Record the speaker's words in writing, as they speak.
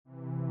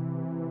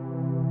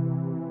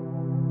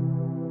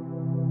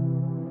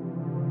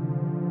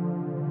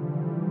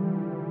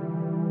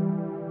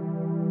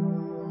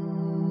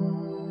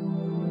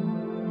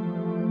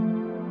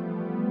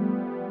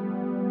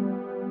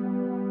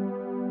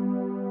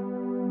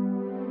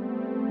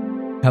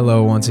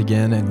Hello once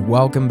again, and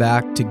welcome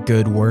back to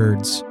Good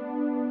Words.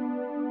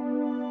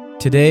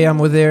 Today I'm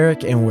with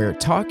Eric, and we're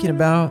talking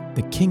about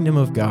the kingdom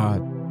of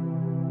God.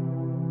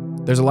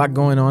 There's a lot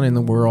going on in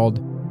the world.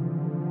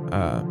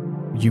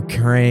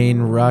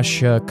 Ukraine,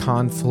 Russia,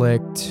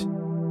 conflict.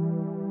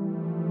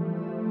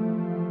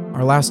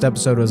 Our last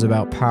episode was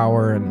about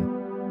power,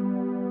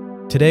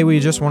 and today we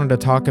just wanted to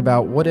talk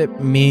about what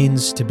it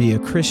means to be a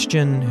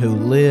Christian who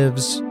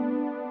lives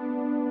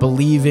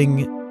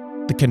believing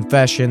the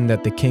confession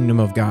that the kingdom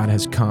of God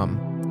has come.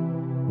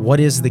 What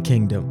is the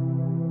kingdom?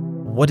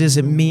 What does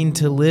it mean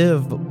to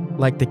live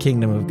like the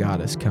kingdom of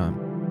God has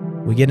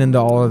come? We get into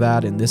all of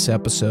that in this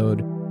episode.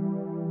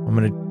 I'm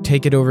going to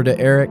take it over to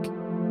Eric.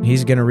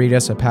 He's going to read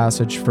us a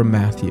passage from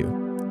Matthew.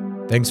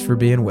 Thanks for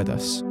being with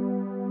us.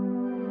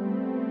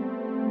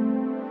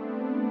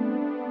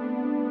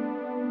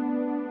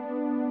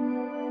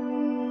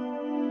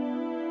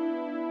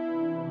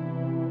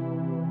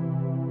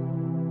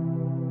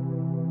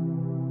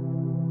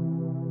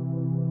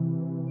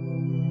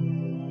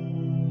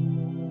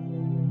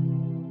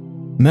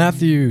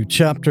 Matthew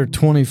chapter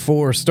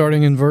 24,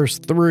 starting in verse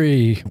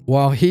 3.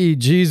 While he,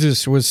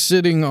 Jesus, was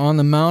sitting on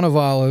the Mount of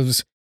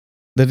Olives,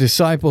 the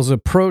disciples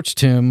approached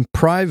him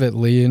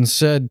privately and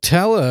said,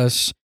 "Tell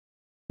us,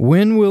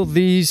 when will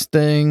these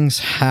things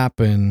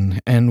happen?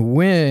 And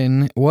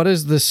what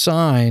is the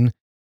sign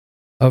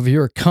of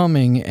your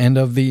coming and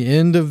of the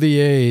end of the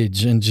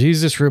age?" And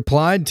Jesus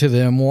replied to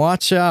them,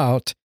 "Watch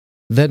out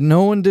that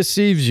no one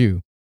deceives you.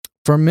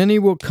 For many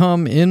will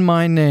come in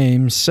my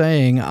name,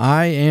 saying,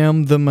 'I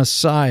am the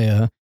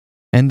Messiah,'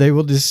 and they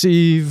will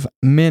deceive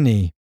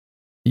many.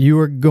 You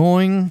are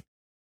going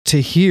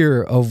to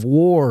hear of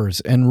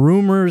wars and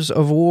rumors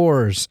of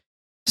wars.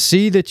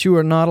 See that you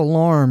are not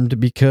alarmed,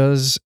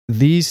 because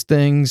these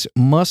things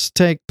must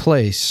take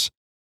place,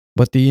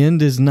 but the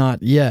end is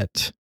not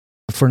yet.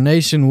 For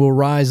nation will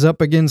rise up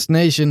against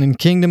nation, and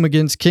kingdom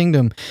against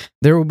kingdom.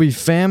 There will be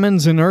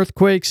famines and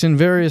earthquakes in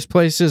various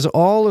places.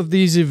 All of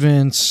these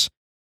events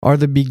are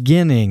the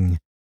beginning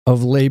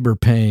of labor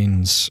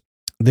pains.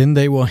 Then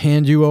they will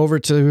hand you over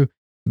to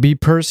be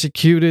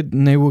persecuted,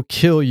 and they will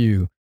kill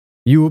you.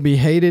 You will be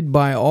hated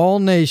by all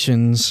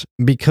nations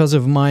because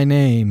of my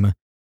name.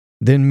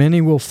 Then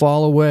many will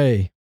fall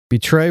away,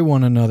 betray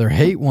one another,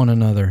 hate one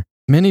another.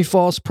 Many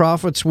false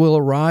prophets will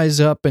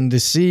arise up and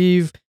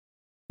deceive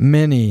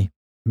many,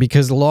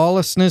 because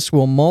lawlessness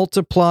will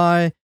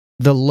multiply.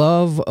 The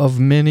love of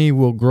many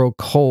will grow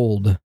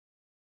cold.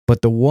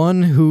 But the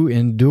one who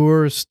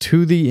endures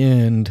to the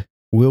end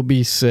will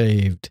be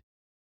saved.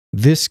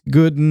 This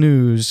good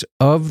news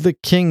of the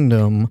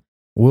kingdom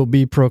will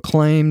be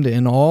proclaimed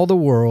in all the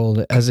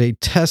world as a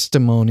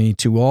testimony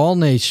to all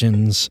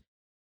nations,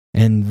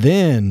 and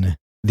then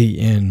the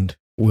end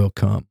will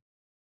come."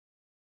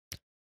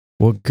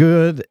 Well,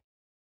 good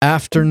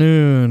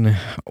afternoon.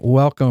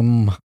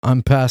 Welcome.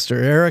 I'm Pastor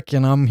Eric,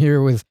 and I'm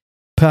here with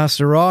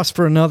Pastor Ross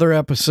for another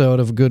episode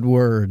of Good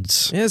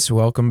Words. Yes,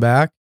 welcome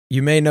back.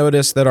 You may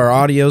notice that our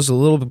audio's a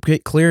little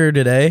bit clearer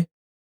today.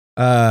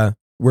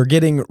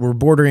 We're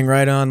bordering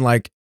right on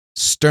like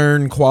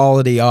stern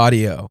quality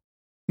audio.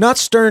 Not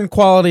stern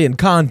quality in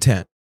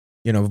content.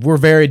 You know, we're a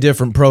very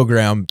different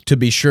program, to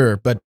be sure,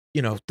 but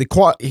you know,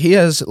 he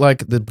has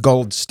like the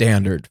gold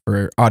standard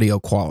for audio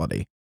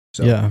quality.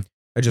 So yeah.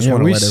 I just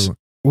want to let everyone.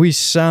 We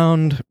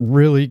sound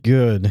really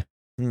good.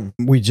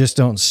 We just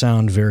don't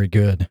sound very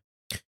good.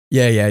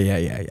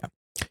 Yeah.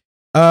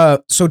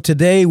 So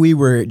today we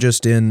were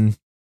just in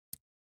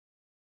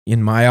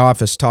my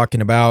office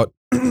talking about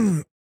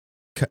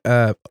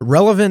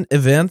relevant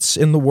events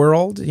in the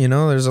world. You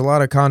know, there's a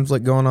lot of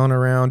conflict going on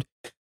around.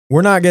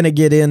 We're not going to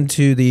get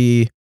into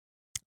the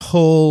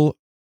whole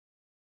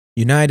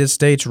United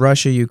States,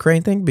 Russia,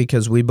 Ukraine thing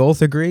because we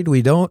both agreed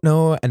we don't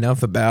know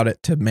enough about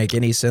it to make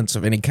any sense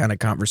of any kind of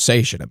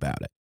conversation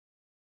about it.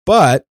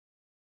 But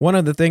one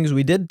of the things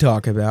we did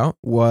talk about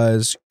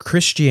was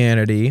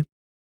Christianity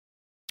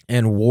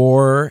and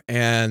war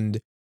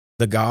and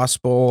the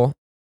gospel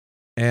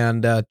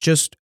and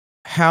just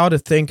how to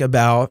think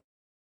about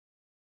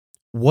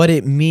what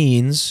it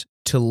means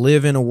to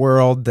live in a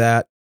world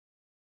that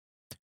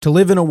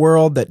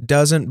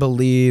doesn't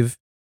believe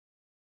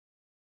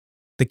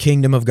the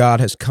kingdom of God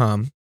has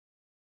come,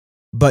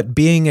 but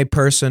being a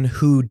person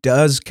who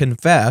does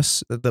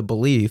confess the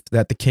belief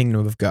that the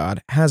kingdom of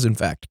God has in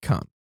fact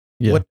come.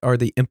 Yeah. What are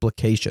the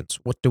implications?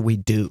 What do we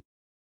do?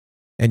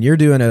 And you're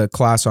doing a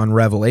class on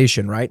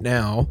Revelation right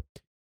now,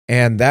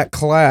 and that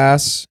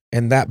class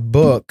and that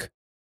book,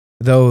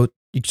 though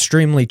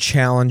extremely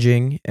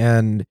challenging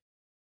and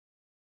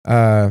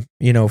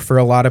for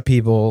a lot of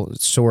people,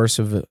 source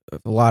of a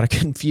lot of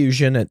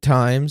confusion at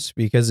times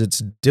because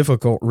it's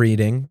difficult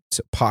reading. It's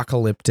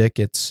apocalyptic.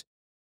 It's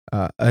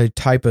a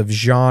type of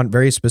genre,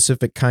 very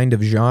specific kind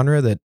of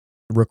genre that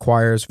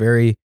requires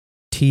very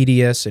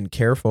tedious and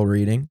careful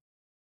reading.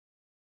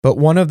 But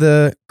one of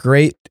the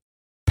great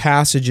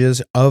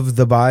passages of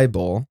the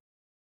Bible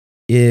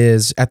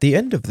is at the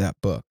end of that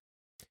book.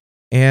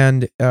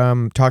 And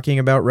talking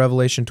about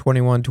Revelation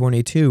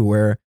 21:22,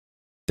 where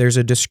there's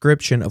a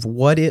description of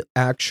what it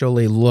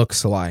actually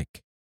looks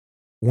like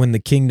when the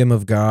kingdom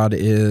of God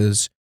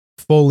is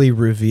fully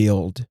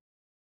revealed,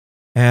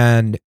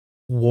 and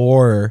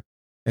war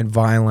and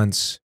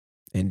violence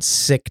and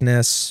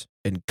sickness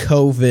and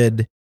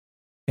COVID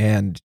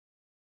and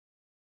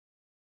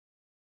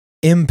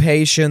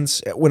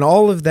impatience, when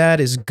all of that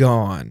is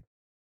gone,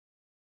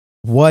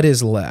 what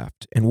is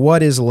left? And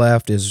what is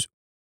left is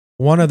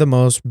one of the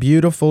most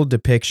beautiful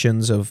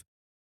depictions of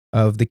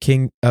the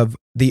king of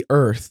the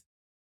earth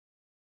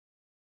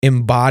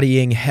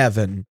embodying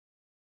heaven,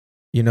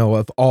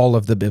 of all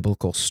of the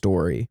biblical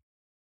story.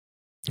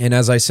 And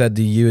as I said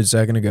to you a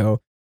second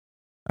ago,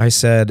 I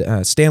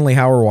said Stanley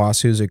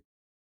Hauerwas, who's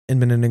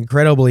been an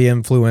incredibly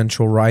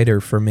influential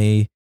writer for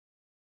me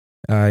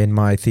in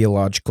my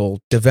theological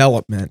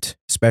development,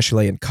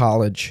 especially in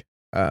college,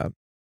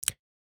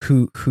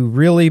 who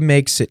really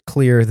makes it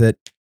clear that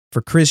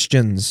for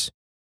Christians,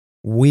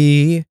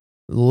 we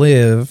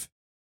live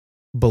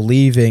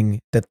believing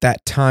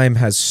that time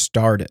has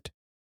started,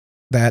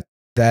 that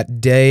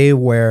day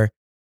where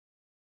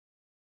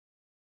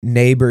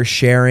neighbors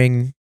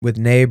sharing with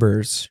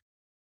neighbors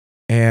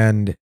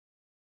and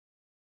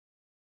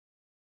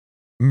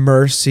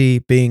mercy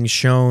being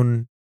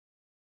shown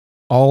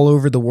all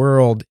over the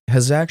world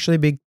has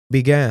actually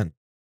began.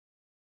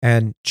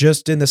 And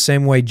just in the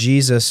same way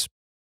Jesus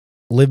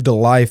lived a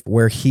life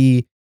where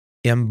he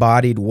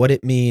embodied what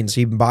it means,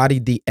 he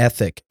embodied the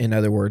ethic, in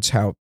other words,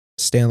 how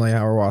Stanley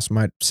Hauerwas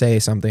might say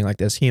something like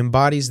this, he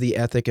embodies the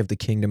ethic of the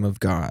kingdom of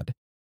God.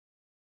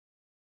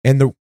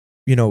 And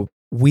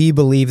we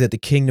believe that the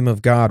kingdom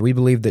of God, we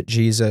believe that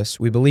Jesus,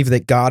 we believe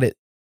that God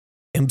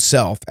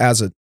himself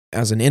as an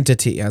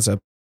entity, as an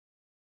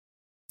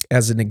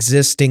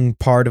existing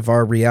part of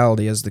our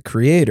reality, as the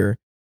creator,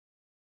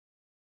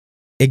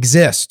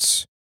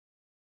 exists.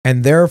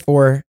 And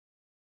therefore,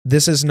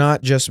 this is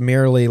not just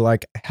merely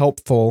like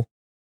helpful,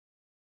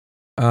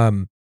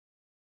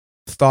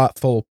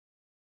 thoughtful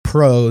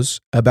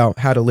prose about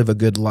how to live a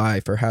good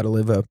life or how to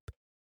live a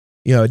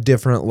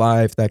different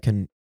life that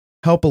can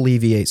help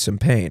alleviate some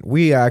pain.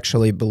 We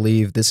actually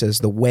believe this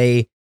is the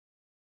way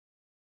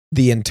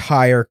the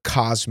entire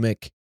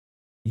cosmic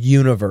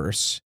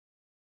universe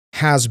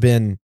has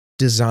been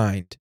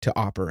designed to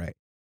operate.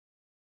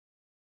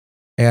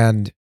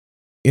 And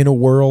in a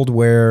world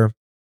where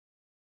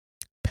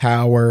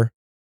power,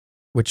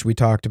 which we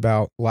talked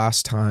about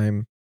last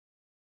time,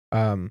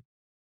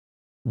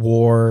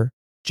 war,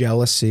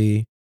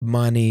 jealousy,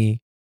 money,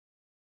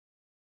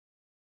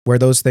 where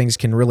those things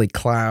can really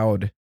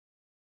cloud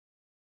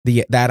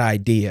that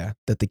idea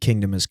that the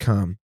kingdom has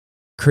come,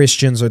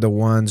 Christians are the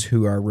ones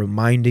who are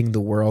reminding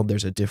the world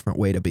there's a different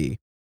way to be.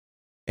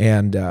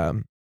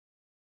 And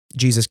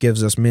Jesus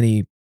gives us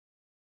many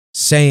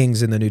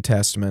sayings in the New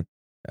Testament,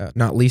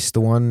 not least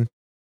of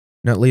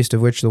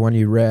which the one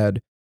you read,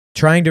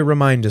 trying to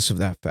remind us of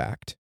that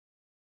fact.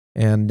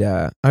 And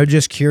I'm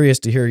just curious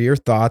to hear your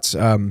thoughts.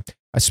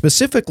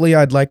 Specifically,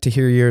 I'd like to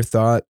hear your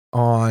thought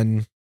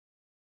on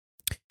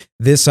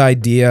this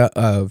idea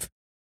of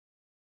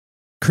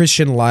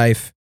Christian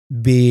life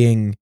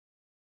being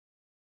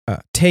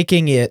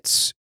taking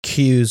its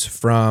cues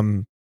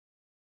from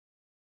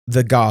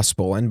the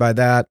gospel. And by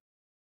that,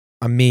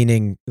 I'm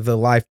meaning the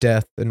life,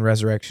 death, and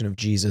resurrection of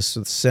Jesus,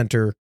 the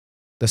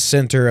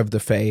center of the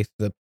faith,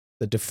 the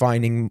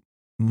defining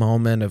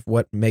moment of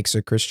what makes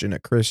a Christian a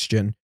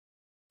Christian.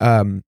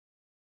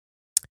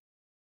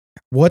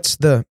 What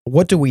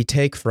do we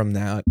take from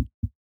that?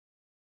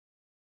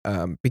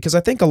 Because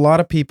I think a lot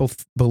of people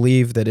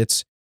believe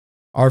that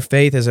our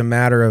faith is a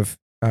matter of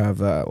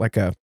like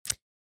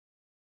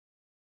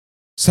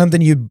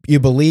something you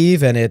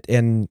believe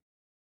and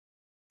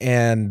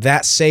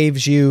that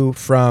saves you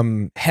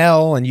from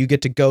hell and you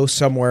get to go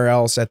somewhere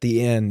else at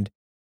the end.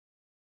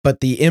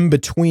 But the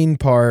in-between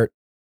part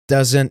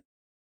doesn't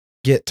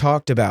get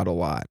talked about a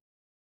lot.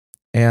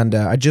 And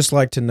I'd just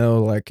like to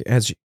know, like,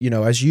 as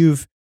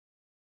you've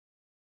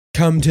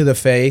come to the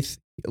faith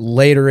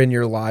later in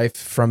your life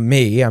from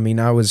me, I mean,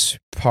 I was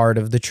part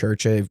of the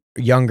church at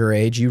a younger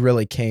age. You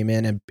really came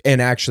in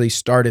and actually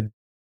started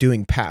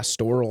doing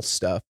pastoral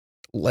stuff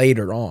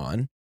later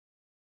on.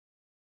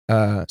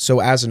 So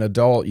as an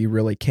adult, you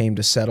really came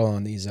to settle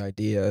on these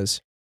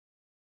ideas.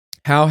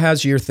 How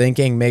has your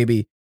thinking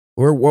maybe,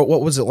 or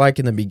what was it like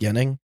in the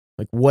beginning?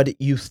 Like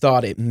what you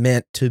thought it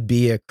meant to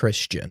be a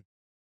Christian?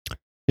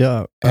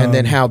 Yeah. And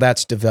then how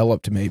that's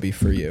developed maybe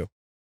for you.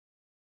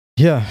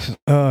 Yeah.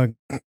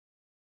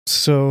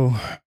 So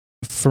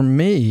for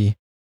me,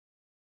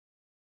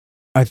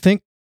 I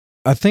think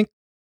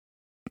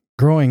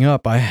growing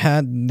up, I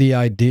had the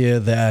idea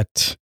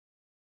that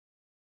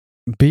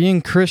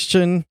being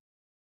Christian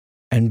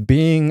and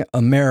being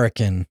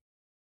American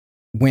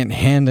went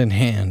hand in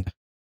hand,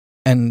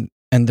 and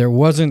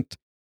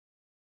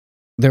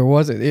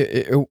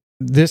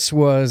this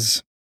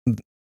was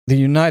the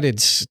United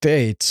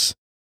States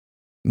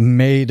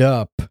made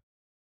up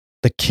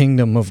the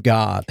kingdom of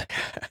God.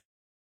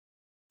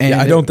 And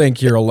I don't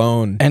think you're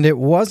alone. And it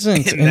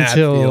wasn't in that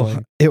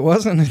feeling.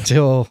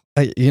 until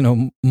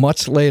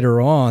much later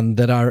on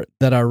that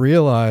I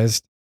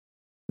realized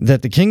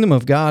that the kingdom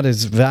of God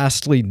is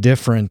vastly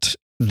different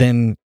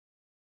than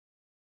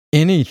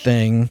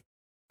anything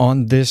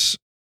on this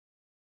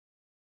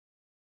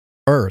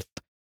earth.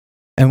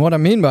 And what I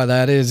mean by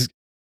that is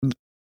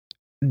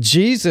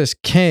Jesus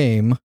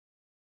came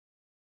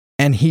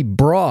and he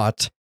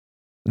brought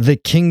the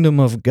kingdom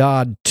of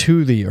God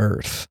to the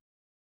earth.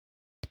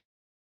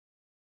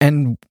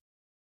 And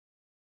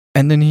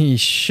then he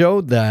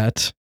showed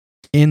that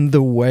in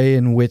the way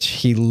in which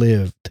he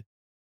lived.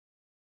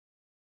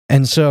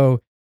 And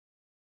so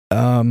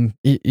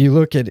you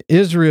look at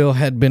Israel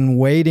had been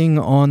waiting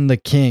on the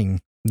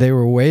king. They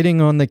were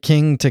waiting on the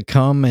king to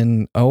come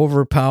and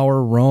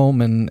overpower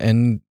Rome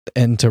and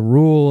to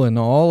rule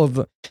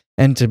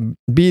and to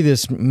be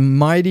this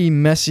mighty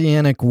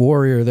messianic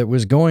warrior that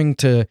was going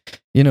to,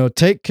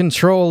 take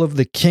control of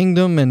the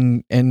kingdom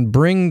and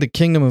bring the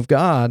kingdom of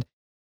God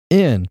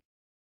in.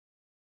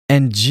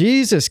 And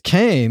Jesus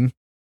came,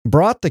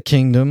 brought the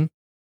kingdom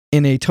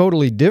in a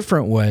totally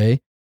different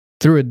way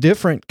through a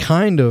different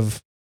kind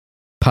of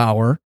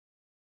power,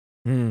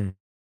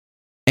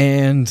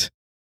 and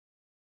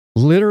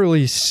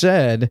literally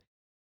said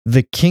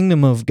the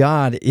kingdom of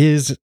God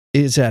is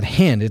at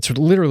hand. It's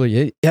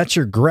literally at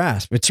your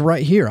grasp. It's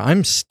right here.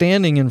 I'm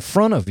standing in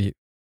front of you.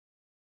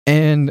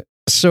 And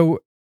so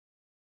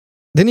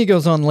then he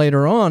goes on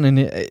later on,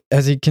 and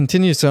as he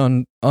continues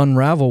to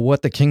unravel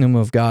what the kingdom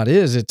of God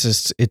is,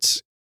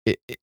 it's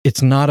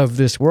not of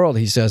this world.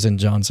 He says in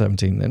John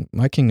 17, then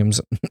when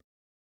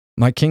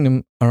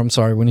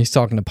he's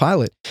talking to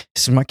Pilate, he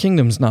says, my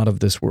kingdom's not of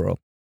this world.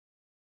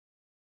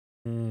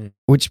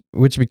 Which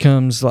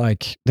becomes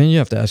like, then you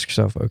have to ask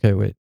yourself, okay,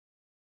 wait.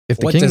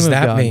 What does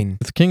that mean?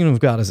 If the kingdom of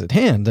God is at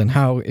hand, then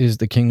how is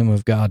the kingdom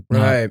of God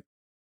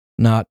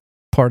not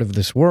part of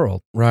this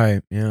world?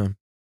 Right, yeah.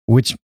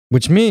 Which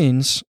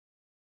means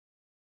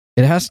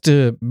it has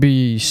to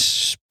be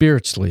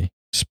spiritually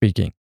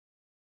speaking,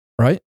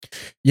 right?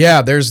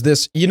 Yeah, there's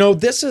this,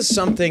 this is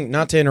something,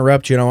 not to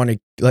interrupt you, I don't want to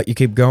let you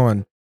keep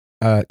going,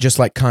 just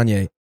like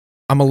Kanye.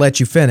 I'm going to let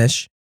you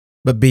finish,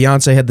 but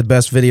Beyonce had the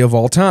best video of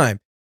all time.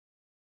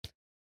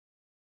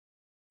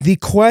 The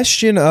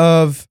question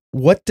of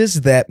what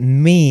does that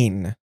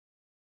mean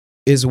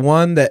is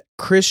one that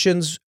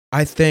Christians,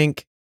 I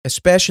think,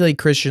 especially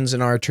Christians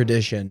in our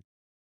tradition,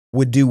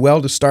 would do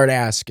well to start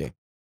asking,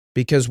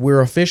 because we're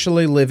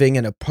officially living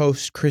in a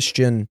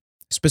post-Christian,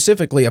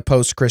 specifically a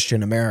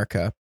post-Christian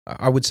America.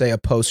 I would say a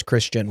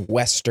post-Christian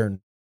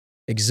Western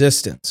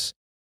existence.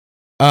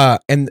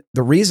 And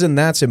the reason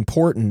that's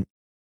important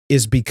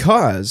is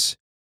because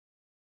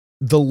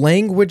the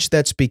language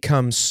that's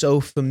become so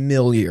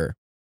familiar,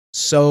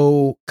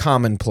 so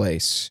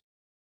commonplace,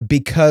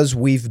 because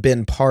we've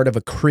been part of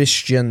a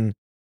Christian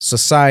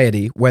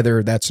society,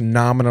 whether that's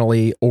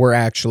nominally or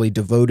actually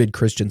devoted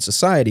Christian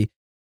society,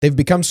 they've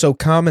become so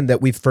common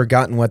that we've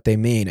forgotten what they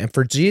mean. And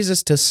for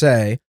Jesus to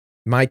say,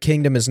 my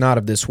kingdom is not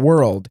of this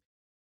world,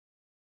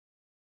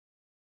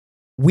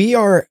 we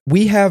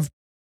have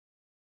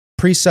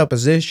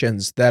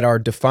presuppositions that are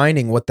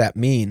defining what that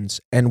means,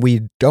 and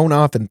we don't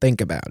often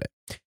think about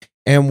it.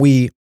 And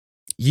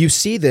you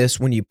see this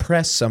when you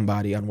press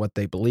somebody on what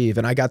they believe.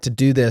 And I got to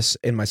do this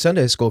in my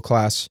Sunday school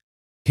class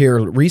here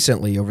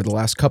recently over the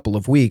last couple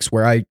of weeks,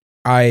 where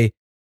I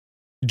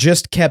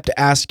just kept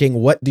asking,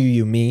 what do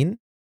you mean?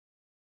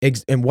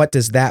 And what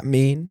does that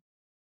mean?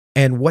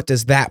 And what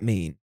does that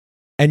mean?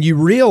 And you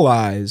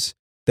realize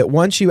that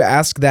once you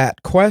ask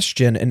that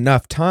question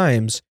enough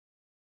times,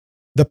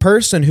 the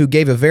person who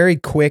gave a very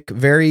quick,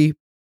 very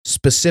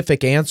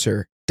specific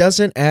answer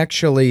doesn't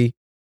actually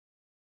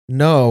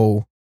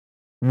know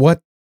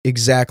what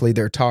exactly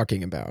they're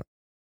talking about.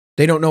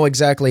 They don't know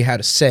exactly how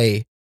to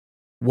say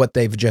what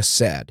they've just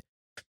said.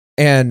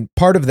 And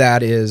part of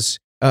that is,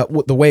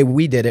 the way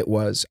we did it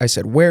was, I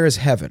said, where is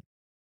heaven?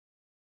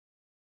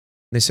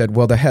 They said,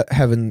 well, the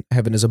heaven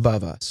is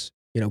above us.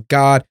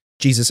 God,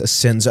 Jesus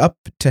ascends up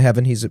to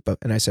heaven. He's above.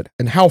 And I said,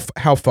 and how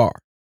far?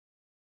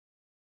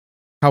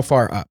 How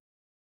far up?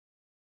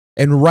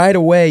 And right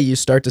away, you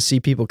start to see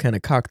people kind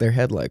of cock their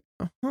head like,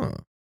 I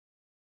don't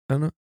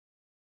know.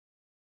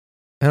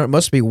 And it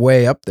must be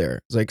way up there.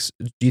 It's like,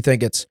 do you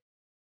think it's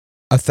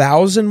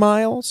 1,000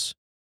 miles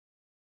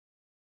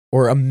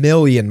or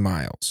 1,000,000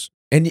 miles?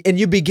 And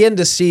you begin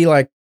to see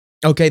like,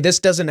 okay, this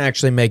doesn't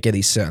actually make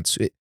any sense.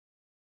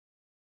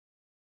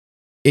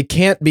 It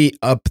can't be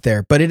up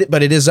there, but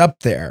it is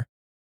up there.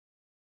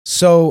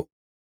 So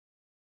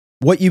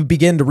what you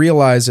begin to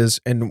realize is,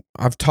 and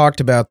I've talked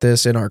about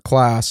this in our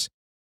class,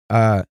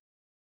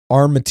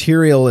 our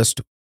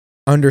materialist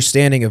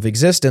understanding of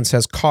existence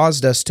has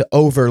caused us to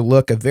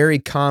overlook a very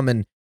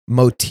common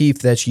motif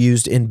that's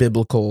used in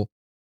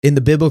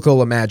the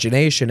biblical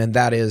imagination, and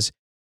that is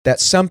that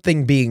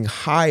something being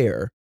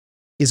higher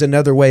is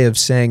another way of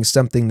saying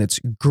something that's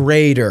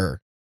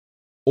greater,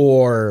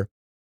 or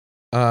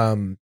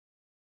not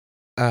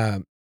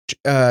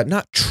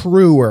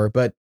truer,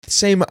 but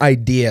same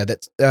idea,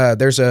 that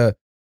there's a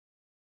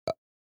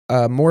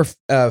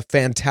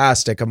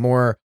fantastic, a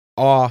more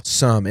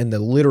awesome in the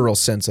literal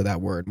sense of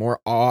that word, more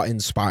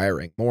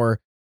awe-inspiring, more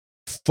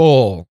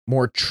full,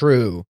 more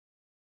true.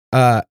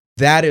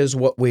 That is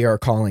what we are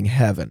calling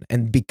heaven.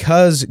 And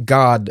because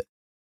God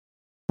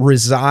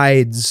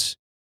resides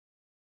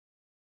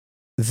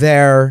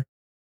there,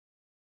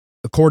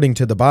 according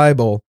to the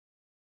Bible,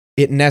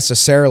 it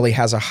necessarily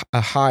has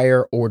a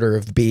higher order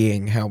of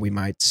being, how we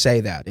might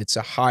say that. It's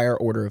a higher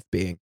order of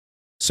being.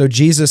 So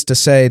Jesus to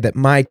say that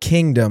my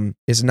kingdom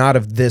is not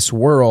of this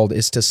world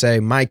is to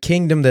say my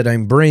kingdom that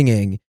I'm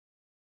bringing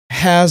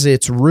has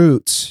its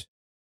roots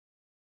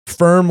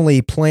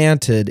firmly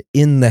planted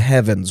in the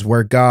heavens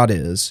where God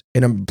is,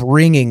 and I'm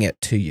bringing it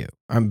to you.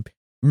 I'm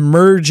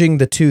merging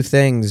the two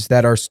things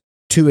that are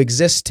to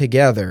exist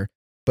together,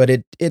 but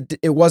it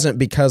wasn't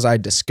because I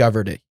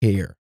discovered it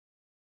here.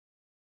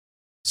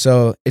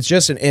 So it's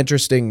just an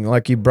interesting,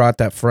 like you brought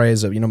that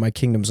phrase of, my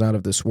kingdom's not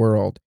of this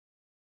world.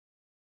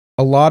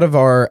 A lot of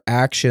our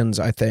actions,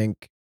 I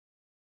think,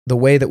 the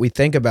way that we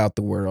think about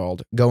the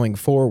world going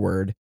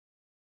forward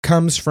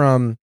comes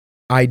from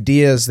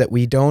ideas that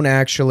we don't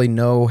actually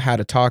know how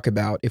to talk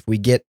about if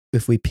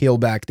we peel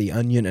back the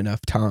onion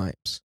enough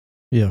times.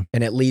 Yeah.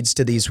 And it leads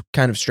to these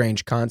kind of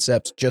strange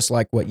concepts, just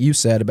like what you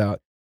said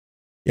about,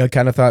 I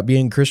kind of thought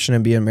being Christian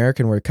and being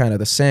American were kind of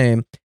the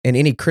same. And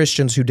any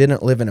Christians who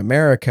didn't live in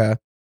America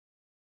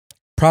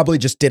probably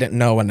just didn't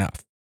know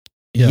enough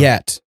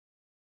yet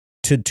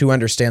to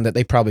understand that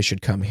they probably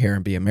should come here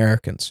and be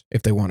Americans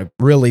if they want to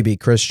really be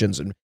Christians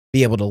and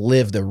be able to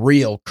live the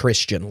real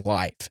Christian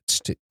life.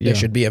 They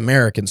should be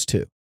Americans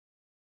too.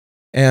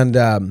 And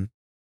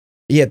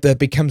that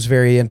becomes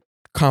very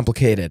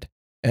complicated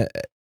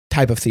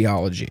type of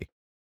theology.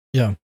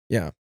 Yeah.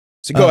 Yeah.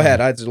 So go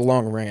ahead. I did a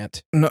long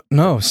rant.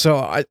 No.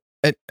 So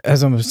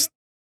as I was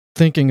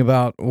thinking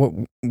about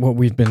what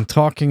we've been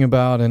talking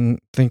about and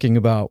thinking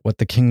about what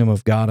the kingdom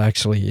of God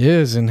actually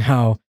is and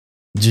how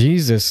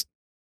Jesus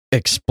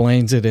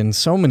explains it in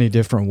so many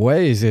different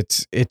ways,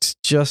 it's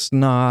just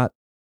not.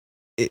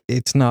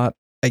 It's not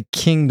a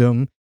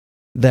kingdom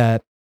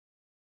that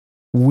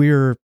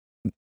we're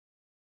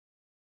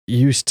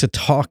used to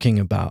talking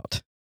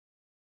about.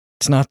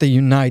 It's not the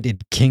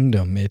United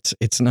Kingdom. It's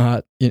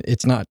not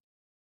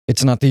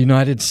the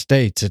United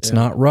States. It's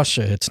not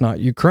Russia. It's not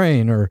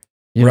Ukraine or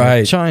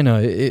China.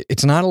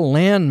 It's not a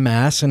land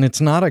mass, and it's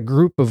not a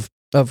group of.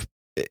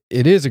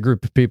 It is a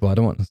group of people. I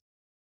don't want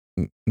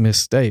to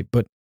misstate,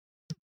 but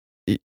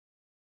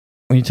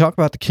when you talk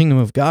about the kingdom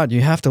of God,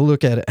 you have to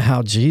look at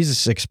how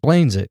Jesus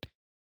explains it.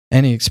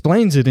 And he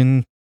explains it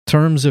in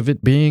terms of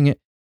it being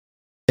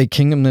a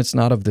kingdom that's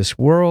not of this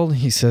world.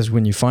 He says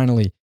when you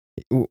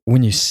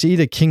see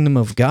the kingdom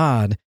of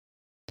God,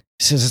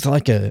 he says it's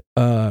like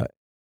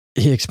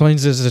he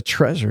explains it as a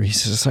treasure. He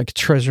says it's like a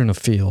treasure in a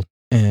field.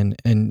 And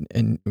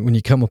when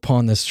you come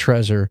upon this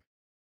treasure,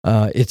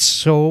 it's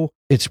so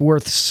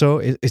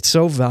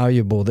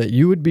valuable that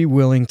you would be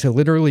willing to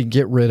literally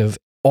get rid of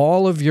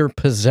all of your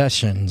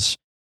possessions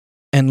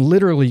and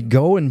literally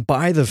go and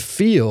buy the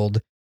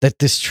field that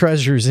this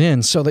treasure's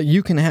in so that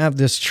you can have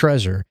this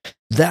treasure.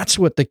 That's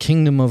what the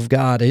kingdom of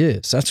God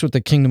is. That's what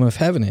the kingdom of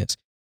heaven is.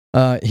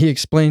 He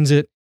explains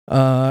it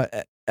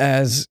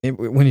as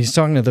when he's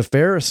talking to the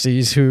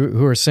Pharisees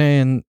who are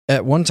saying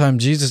at one time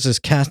Jesus is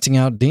casting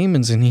out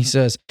demons, and he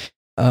says,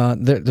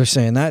 they're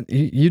saying that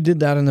you did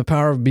that in the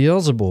power of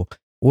Beelzebul.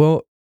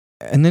 Well,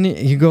 and then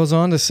he goes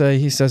on to say,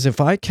 he says, if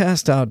I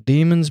cast out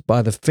demons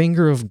by the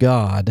finger of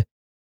God,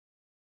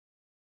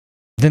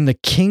 then the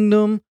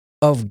kingdom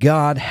of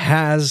God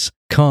has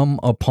come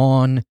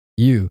upon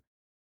you.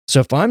 So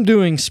if I'm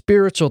doing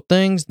spiritual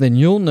things, then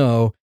you'll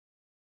know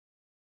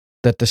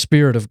that the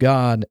Spirit of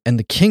God and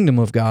the kingdom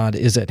of God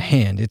is at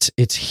hand.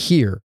 It's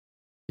here.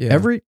 Yeah.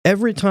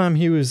 Every time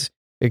he was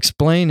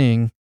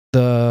explaining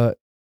the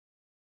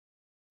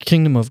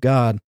kingdom of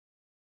God,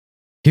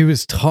 he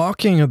was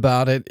talking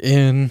about it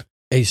in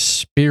a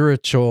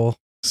spiritual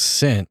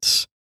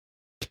sense,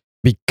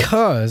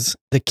 because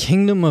the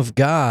kingdom of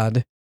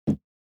God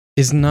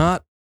is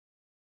not,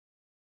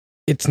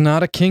 it's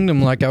not a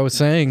kingdom, like I was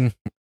saying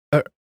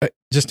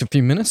just a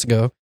few minutes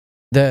ago,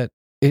 that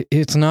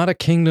it's not a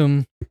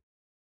kingdom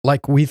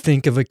like we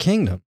think of a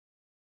kingdom.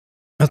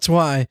 That's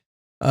why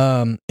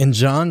in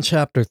John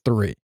chapter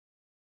 3,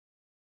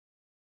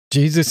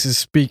 Jesus is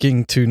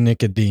speaking to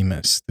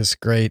Nicodemus, this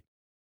great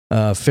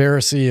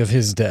Pharisee of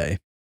his day.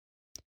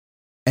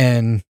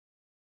 And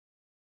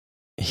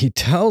he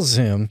tells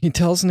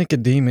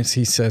Nicodemus,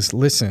 he says,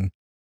 listen,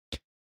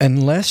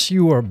 unless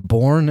you are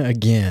born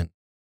again,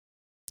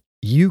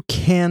 you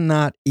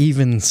cannot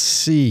even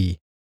see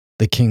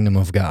the kingdom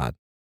of God.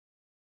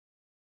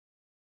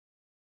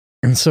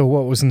 And so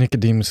what was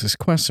Nicodemus's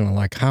question?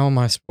 Like, am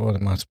I supposed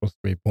to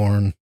be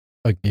born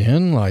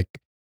again? Like,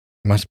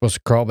 am I supposed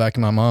to crawl back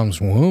in my mom's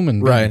womb?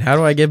 And right. How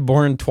do I get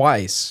born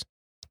twice?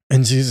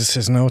 And Jesus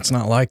says, no, it's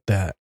not like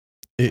that.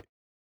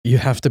 You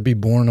have to be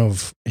born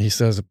of, he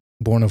says,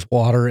 born of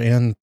water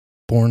and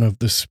born of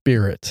the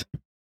Spirit.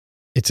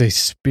 It's a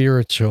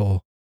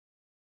spiritual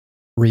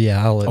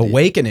reality.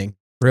 Awakening,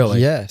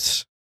 really.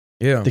 Yes.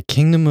 Yeah. The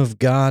kingdom of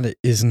God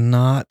is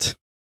not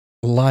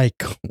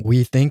like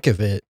we think of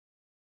it.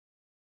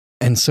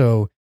 And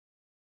so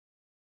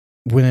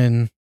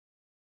when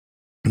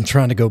I'm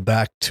trying to go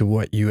back to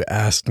what you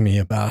asked me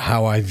about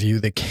how I view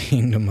the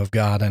kingdom of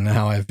God and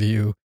how I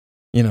view,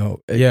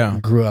 Yeah.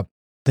 grew up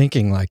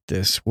thinking like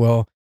this.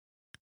 Well,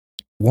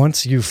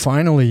 once you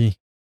finally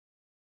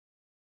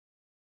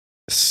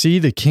see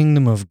the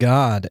kingdom of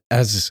God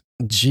as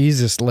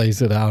Jesus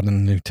lays it out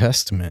in the New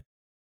Testament,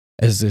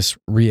 as this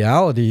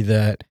reality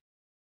that,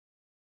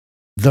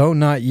 though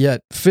not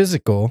yet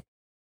physical,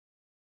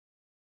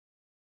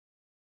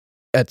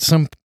 at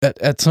some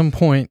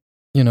point,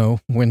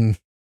 when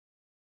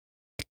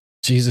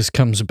Jesus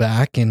comes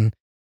back and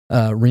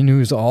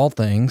renews all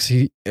things,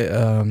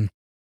 then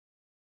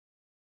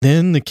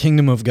the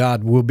kingdom of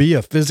God will be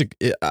a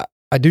physical.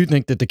 I do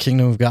think that the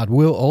kingdom of God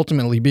will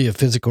ultimately be a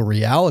physical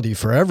reality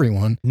for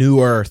everyone.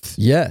 New earth.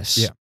 Yes.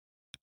 Yeah.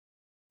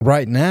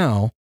 Right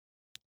now,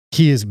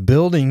 he is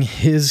building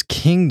his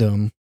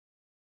kingdom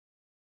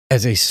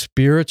as a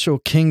spiritual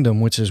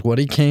kingdom, which is what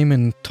he came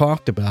and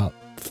talked about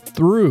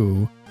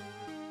through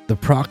the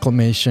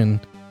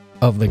proclamation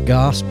of the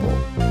gospel.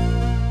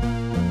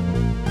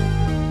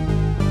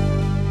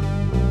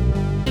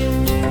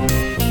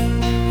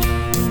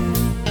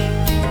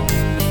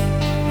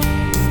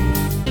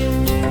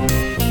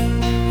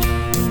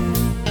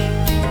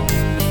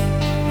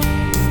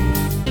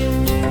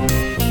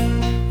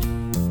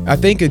 I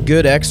think a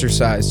good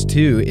exercise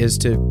too is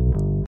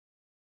to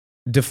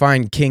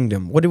define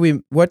kingdom. What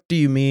do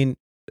you mean?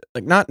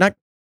 Like not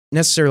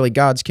necessarily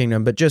God's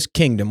kingdom, but just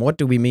kingdom. What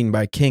do we mean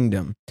by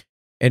kingdom?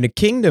 And a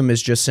kingdom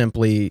is just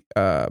simply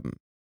a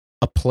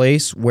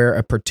place where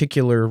a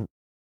particular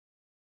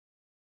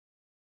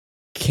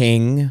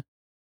king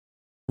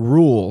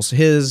rules.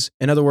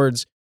 In other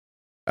words,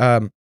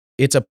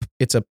 it's a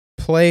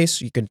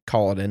place, you could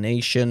call it a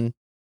nation.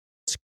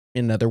 It's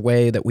another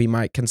way that we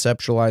might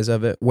conceptualize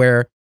of it,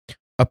 where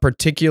a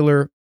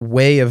particular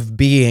way of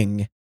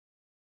being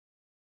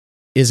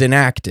is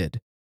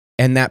enacted,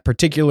 and that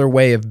particular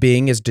way of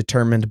being is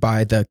determined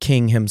by the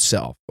king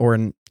himself,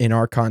 or in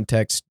our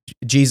context,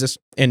 Jesus,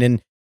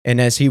 and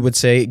as he would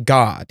say,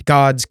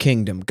 God's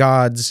kingdom,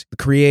 God's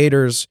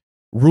creator's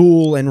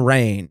rule and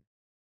reign.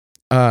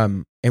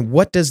 And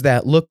what does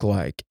that look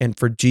like? And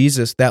for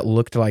Jesus, that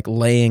looked like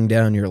laying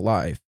down your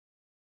life.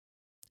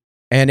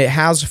 And it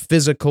has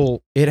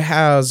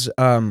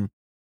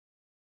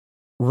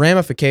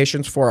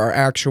ramifications for our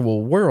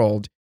actual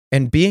world.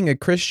 And being a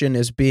Christian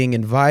is being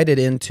invited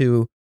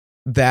into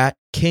that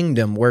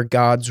kingdom where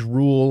God's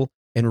rule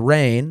and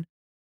reign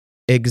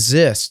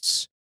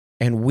exists.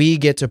 And we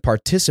get to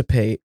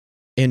participate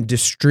in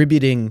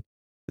distributing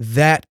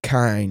that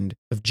kind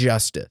of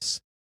justice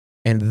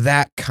and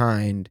that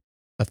kind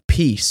of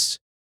peace,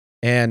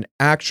 and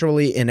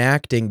actually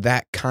enacting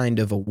that kind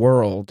of a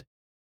world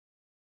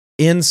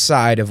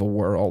inside of a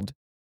world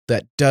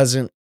that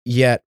doesn't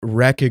yet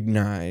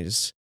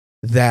recognize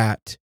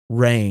that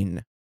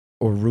reign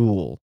or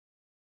rule.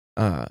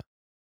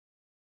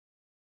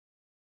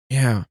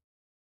 Yeah.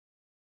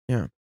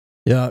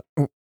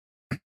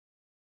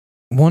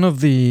 One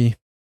of the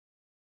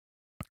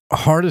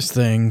hardest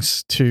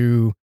things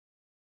to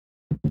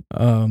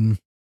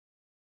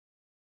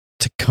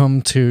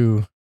come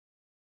to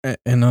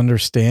an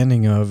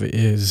understanding of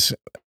is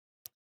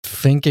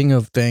thinking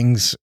of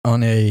things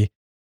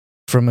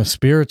from a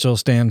spiritual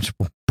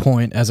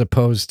standpoint as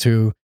opposed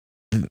to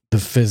the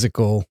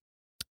physical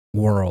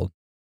world.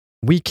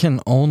 We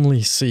can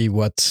only see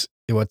what's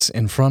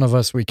in front of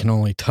us. We can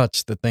only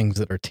touch the things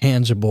that are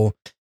tangible.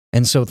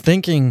 And so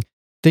thinking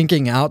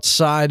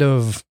outside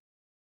of,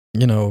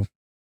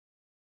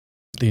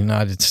 the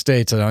United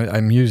States, and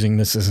I'm using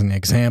this as an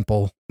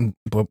example,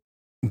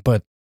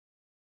 but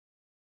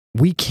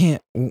we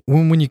can't,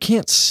 when you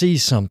can't see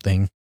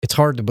something, it's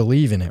hard to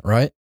believe in it,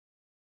 right?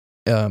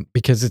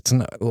 Because it's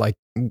not like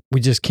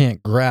we just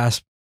can't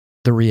grasp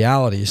the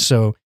reality.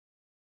 So,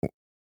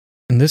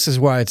 and this is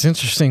why it's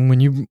interesting when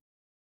you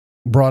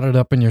brought it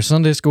up in your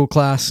Sunday school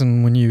class,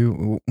 and when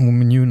you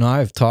and I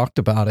have talked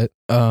about it,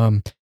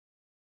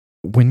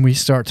 when we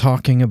start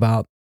talking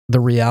about the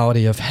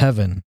reality of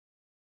heaven,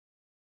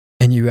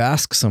 and you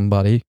ask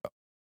somebody,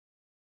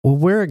 well,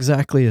 where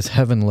exactly is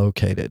heaven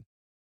located?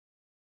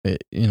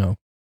 Then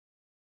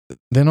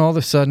all of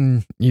a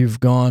sudden you've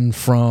gone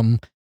from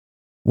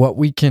what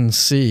we can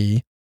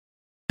see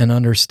and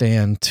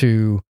understand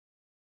to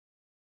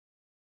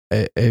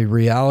a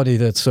reality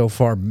that's so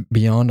far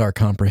beyond our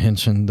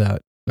comprehension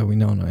that we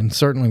don't know. And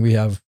certainly we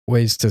have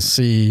ways to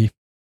see,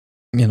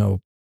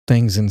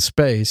 things in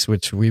space,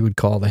 which we would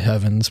call the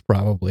heavens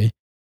probably.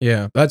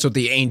 Yeah, that's what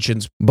the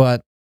ancients.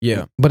 But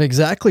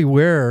exactly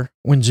where,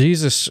 when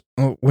Jesus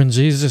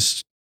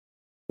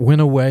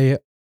went away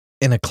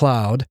in a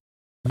cloud,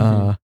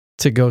 to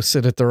go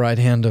sit at the right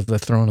hand of the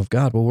throne of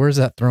God. Well, where's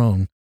that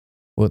throne?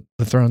 Well,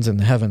 the throne's in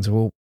the heavens.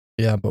 Well,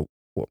 yeah, but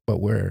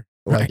where?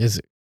 Right. Like, is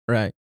it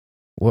right?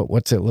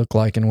 What's it look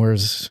like, and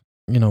where's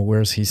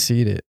he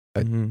seated?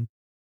 Mm-hmm.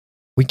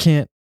 We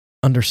can't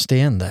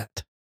understand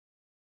that.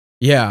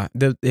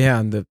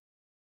 And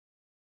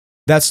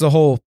that's the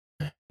whole,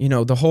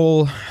 the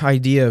whole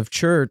idea of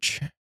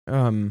church,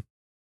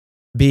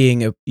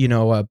 being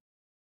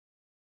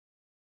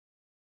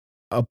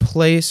a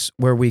place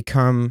where we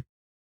come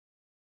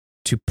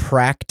to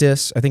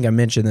practice. I think I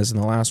mentioned this in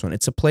the last one.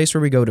 It's a place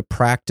where we go to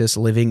practice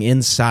living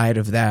inside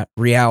of that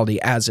reality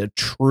as a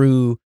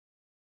true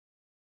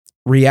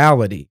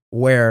reality,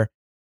 where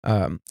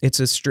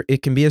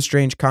it can be a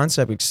strange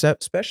concept,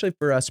 especially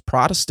for us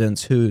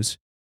Protestants, whose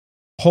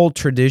whole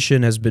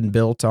tradition has been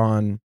built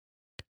on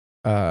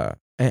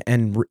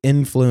and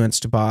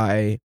influenced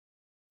by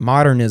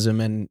modernism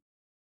and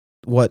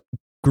what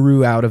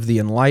grew out of the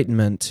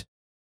Enlightenment.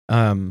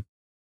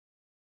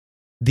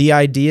 The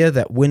idea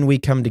that when we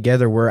come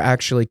together, we're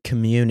actually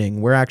communing,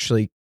 we're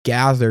actually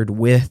gathered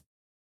with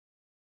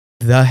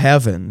the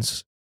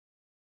heavens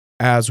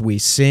as we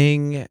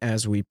sing,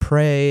 as we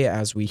pray,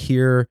 as we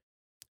hear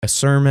a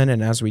sermon,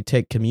 and as we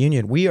take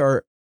communion. We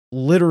are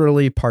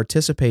literally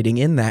participating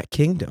in that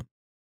kingdom.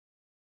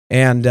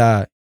 And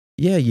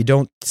you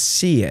don't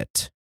see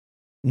it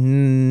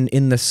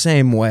in the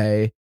same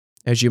way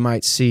as you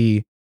might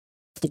see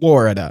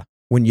Florida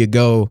when you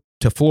go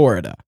to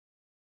Florida,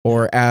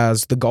 or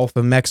as the Gulf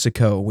of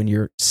Mexico when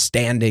you're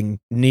standing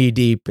knee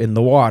deep in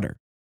the water.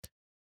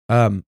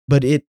 But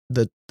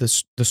the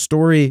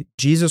story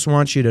Jesus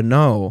wants you to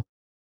know,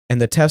 and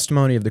the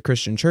testimony of the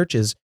Christian church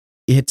is,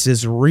 it's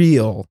as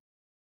real,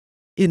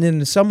 and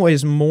in some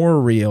ways more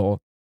real,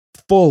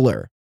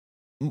 fuller,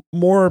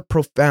 more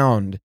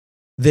profound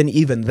than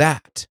even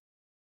that.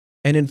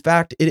 And in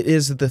fact, it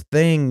is the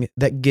thing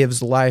that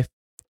gives life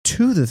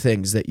to the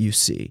things that you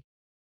see.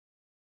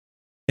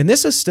 And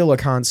this is still a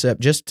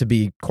concept, just to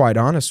be quite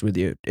honest with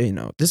you,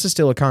 this is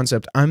still a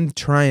concept I'm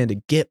trying to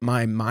get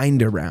my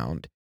mind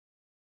around,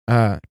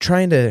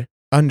 trying to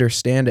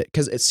understand it,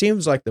 because it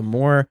seems like the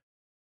more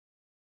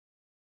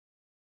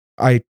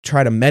I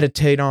try to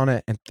meditate on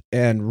it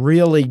and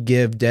really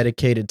give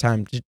dedicated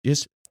time to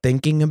just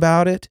thinking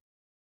about it,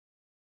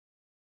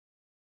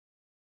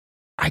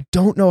 I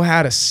don't know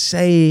how to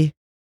say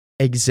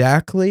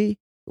exactly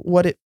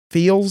what it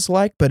feels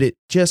like, but it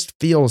just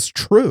feels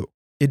true.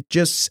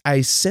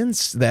 I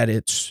sense that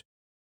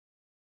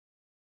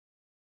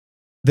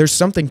there's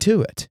something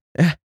to it.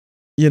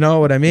 You know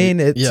what I mean?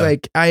 It's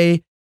like,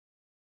 I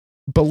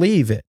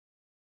believe it.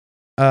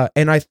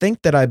 And I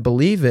think that I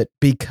believe it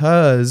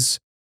because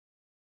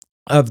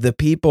of the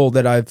people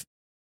that I've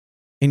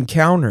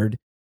encountered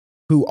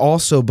who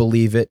also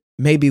believe it,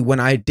 maybe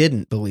when I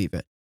didn't believe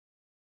it.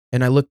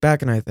 And I look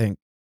back and I think,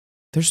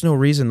 there's no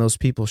reason those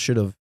people should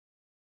have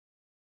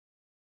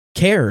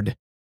cared.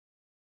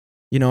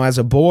 As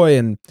a boy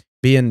and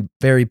being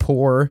very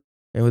poor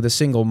and with a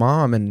single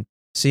mom, and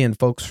seeing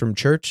folks from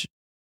church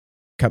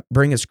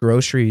bring us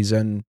groceries,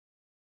 and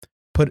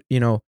put,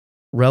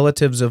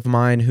 relatives of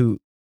mine who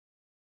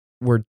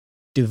were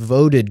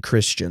devoted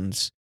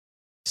Christians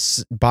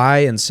buy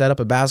and set up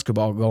a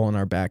basketball goal in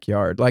our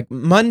backyard. Like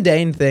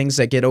mundane things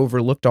that get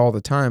overlooked all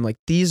the time. Like,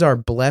 these are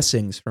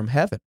blessings from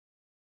heaven.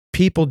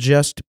 People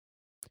just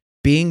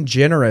being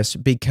generous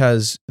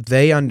because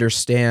they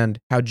understand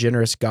how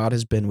generous God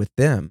has been with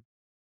them.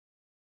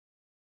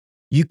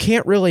 You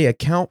can't really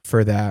account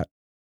for that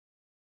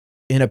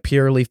in a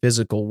purely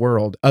physical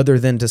world, other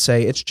than to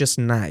say it's just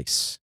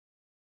nice.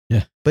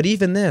 Yeah. But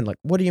even then, like,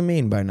 what do you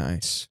mean by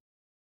nice?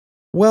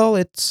 Well,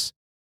 it's,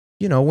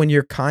 when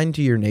you're kind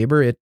to your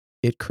neighbor, it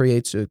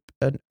creates a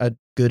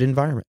good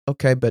environment.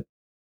 Okay, but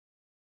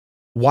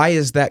why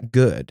is that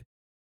good?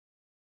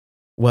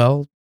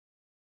 Well,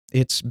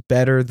 it's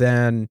better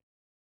than,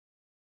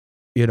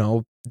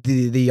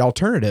 the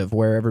alternative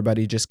where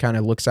everybody just kind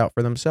of looks out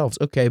for themselves.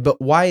 Okay, but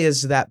why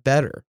is that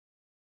better?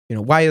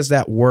 Why is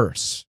that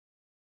worse?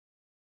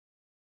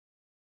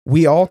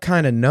 We all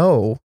kind of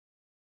know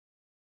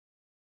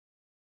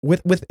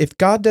with if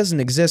God doesn't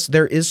exist,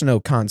 there is no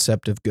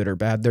concept of good or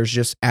bad. There's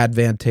just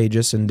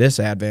advantageous and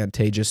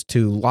disadvantageous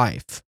to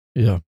life.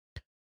 Yeah.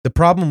 The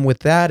problem with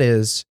that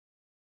is,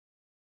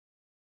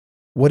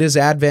 what is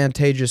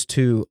advantageous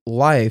to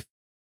life,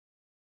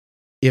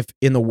 if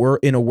in a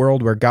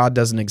world where God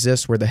doesn't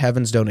exist, where the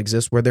heavens don't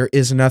exist, where there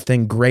is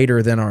nothing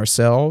greater than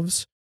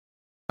ourselves,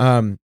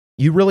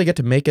 you really get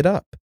to make it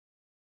up.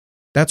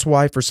 That's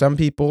why for some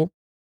people,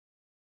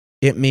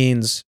 it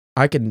means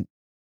I can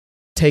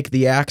take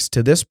the axe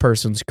to this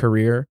person's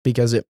career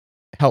because it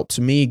helps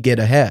me get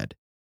ahead.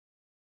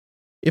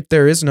 If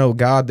there is no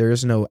God, there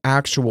is no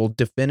actual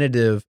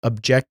definitive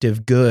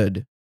objective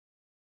good.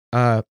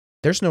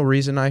 There's no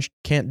reason I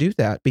can't do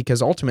that,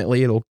 because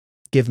ultimately it'll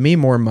give me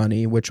more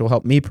money, which will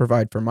help me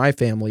provide for my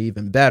family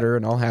even better,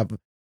 and I'll have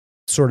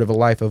sort of a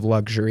life of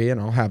luxury,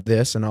 and I'll have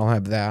this and I'll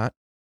have that.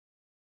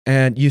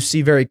 And you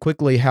see very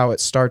quickly how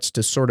it starts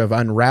to sort of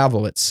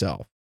unravel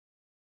itself.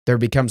 There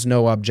becomes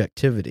no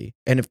objectivity.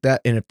 And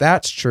if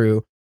that's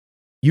true,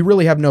 you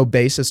really have no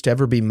basis to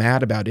ever be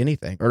mad about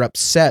anything or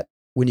upset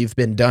when you've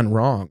been done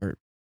wrong, or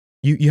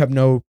there's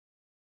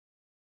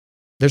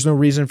no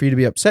reason for you to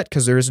be upset,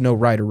 because there is no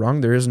right or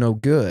wrong, there is no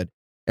good.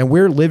 And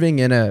we're living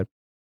in a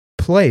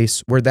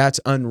place where that's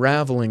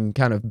unraveling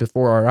kind of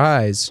before our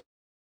eyes,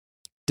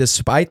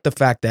 despite the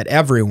fact that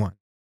everyone,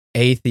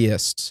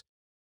 atheists,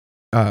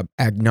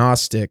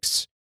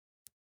 agnostics,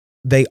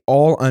 they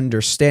all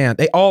understand,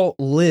 they all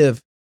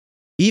live,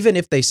 even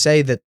if they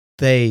say that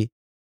they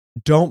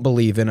don't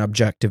believe in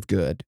objective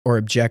good or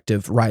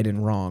objective right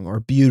and wrong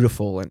or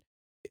beautiful, and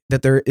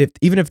that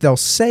even if they'll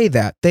say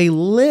that, they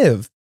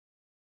live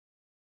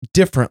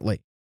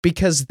differently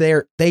because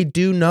they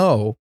do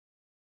know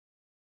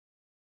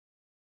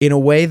in a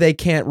way they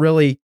can't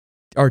really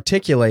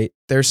articulate,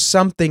 there's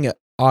something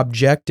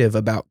objective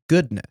about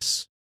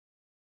goodness.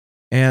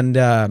 And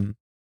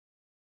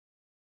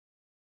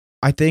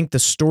I think the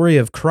story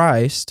of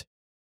Christ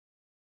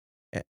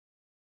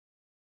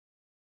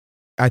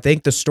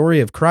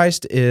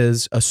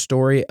is a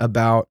story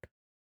about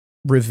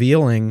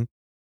revealing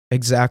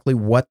exactly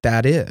what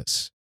that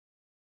is.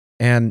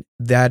 And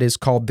that is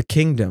called the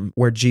kingdom,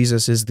 where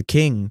Jesus is the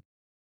king,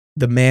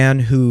 the man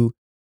who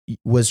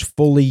was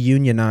fully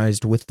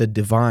unionized with the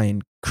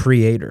divine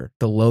creator,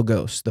 the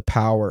logos, the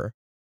power.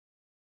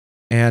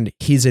 And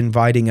he's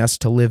inviting us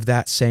to live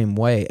that same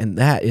way. And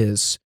that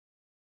is,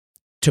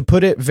 to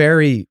put it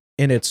very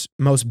in its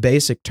most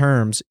basic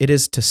terms, it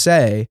is to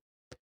say,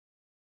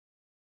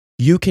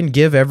 you can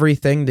give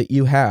everything that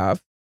you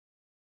have,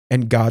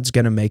 and God's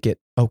going to make it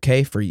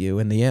okay for you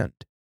in the end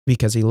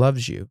because he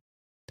loves you.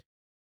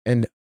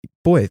 And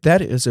boy,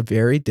 that is a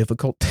very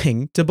difficult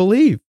thing to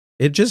believe.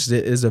 It just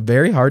is a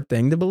very hard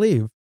thing to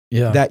believe.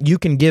 Yeah. That you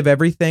can give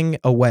everything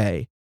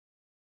away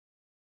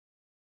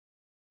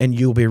and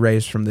you'll be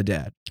raised from the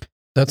dead.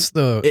 That's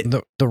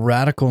the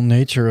radical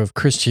nature of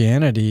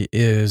Christianity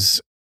is,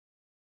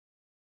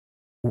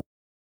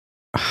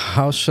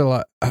 how should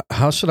I,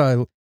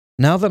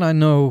 now that I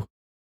know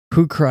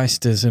who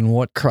Christ is and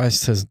what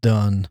Christ has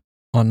done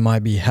on my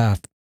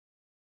behalf,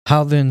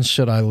 how then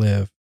should I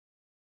live?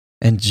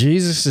 And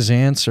Jesus'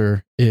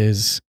 answer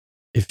is,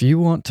 if you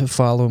want to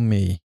follow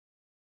me,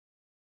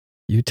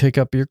 you take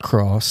up your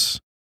cross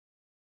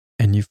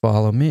and you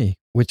follow me.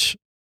 Which,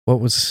 what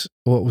was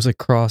a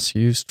cross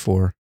used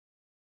for?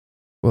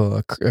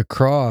 Well, a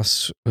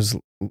cross was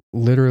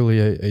literally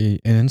an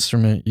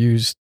instrument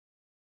used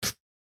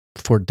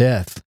for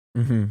death.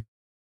 Mm-hmm.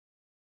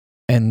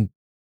 And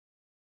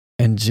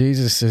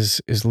Jesus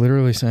is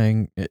literally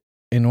saying,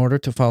 in order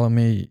to follow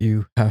me,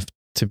 you have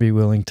to be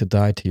willing to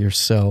die to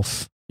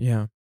yourself.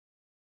 Yeah.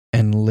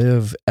 And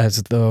live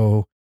as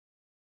though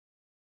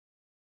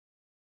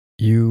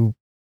you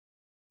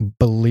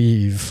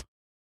believe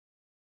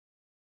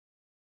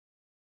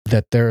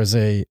that there is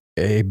a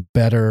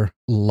better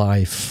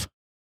life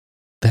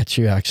that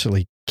you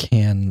actually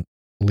can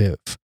live.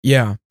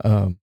 Yeah.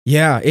 Modern.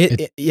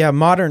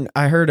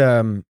 I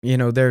heard.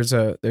 There's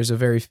a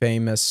very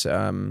famous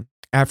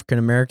African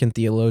American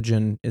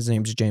theologian. His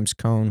name's James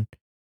Cone,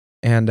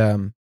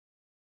 and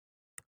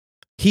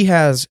he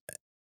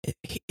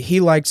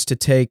likes to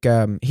take.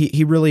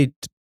 He really.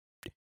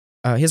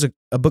 He has a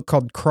book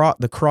called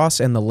The Cross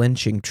and the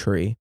Lynching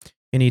Tree,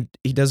 and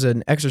he does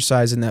an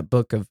exercise in that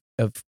book of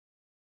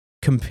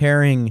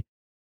comparing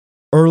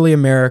early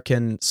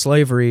American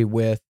slavery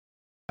with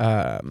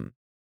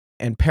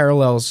and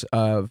parallels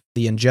of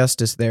the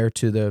injustice there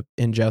to the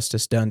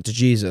injustice done to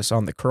Jesus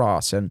on the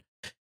cross. And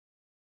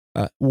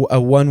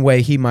one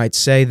way he might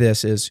say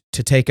this is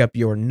to take up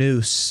your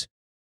noose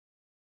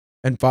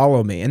and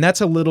follow me. And that's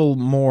a little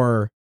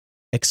more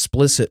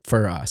explicit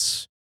for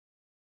us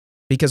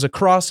because a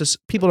cross is,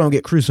 people don't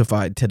get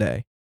crucified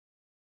today.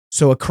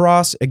 So a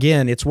cross,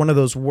 again, it's one of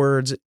those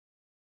words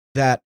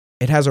that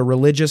it has a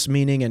religious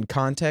meaning and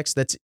context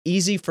that's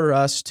easy for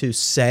us to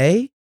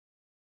say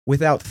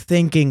without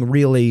thinking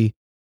really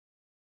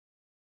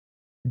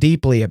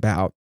deeply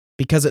about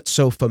because it's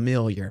so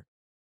familiar.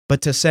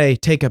 But to say,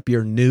 take up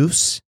your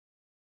noose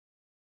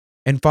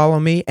and follow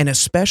me, and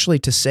especially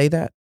to say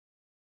that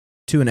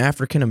to an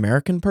African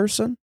American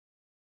person,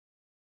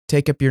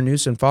 take up your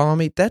noose and follow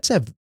me, that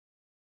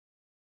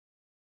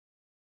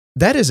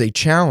is a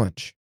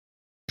challenge.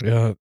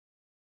 Yeah.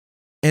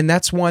 And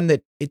that's one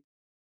that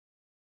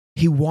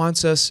he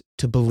wants us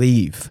to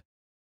believe.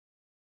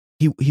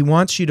 He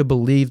wants you to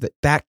believe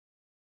that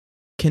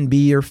can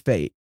be your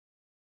fate.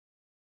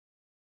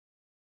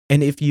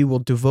 And if you will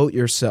devote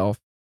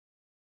yourself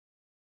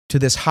to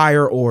this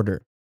higher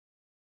order,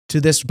 to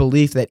this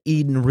belief that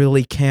Eden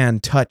really can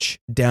touch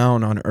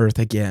down on earth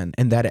again,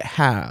 and that it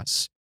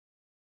has,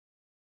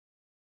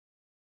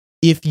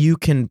 if you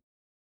can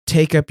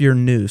take up your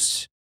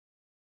noose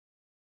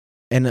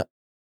and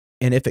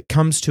if it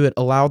comes to it,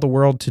 allow the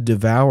world to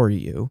devour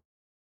you,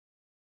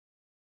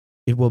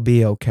 it will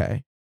be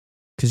okay.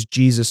 Because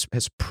Jesus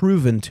has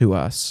proven to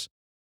us,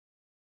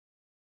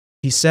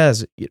 he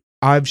says,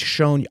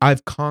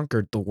 I've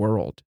conquered the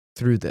world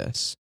through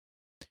this.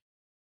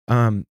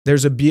 I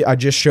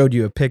just showed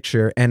you a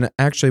picture, and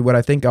actually what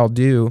I think I'll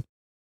do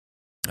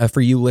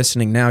for you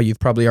listening now, you've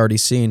probably already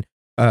seen,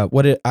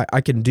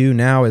 I can do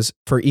now is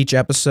for each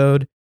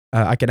episode,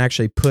 I can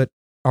actually put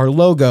our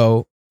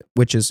logo,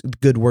 which is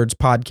Good Words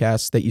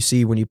Podcast that you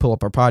see when you pull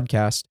up our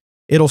podcast.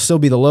 it'll still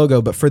be the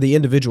logo, but for the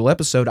individual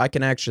episode, I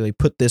can actually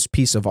put this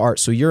piece of art.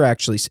 So you're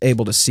actually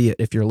able to see it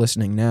if you're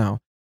listening now,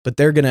 but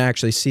they're going to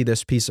actually see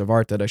this piece of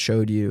art that I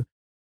showed you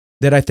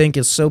that I think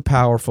is so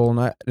powerful.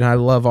 And I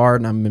love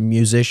art, and I'm a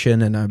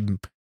musician, and I'm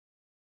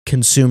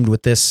consumed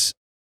with this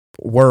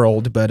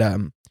world, but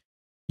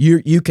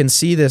you can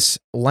see this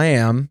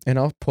lamb, and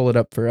I'll pull it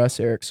up for us,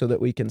 Eric, so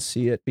that we can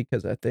see it,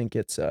 because I think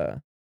it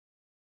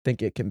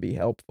can be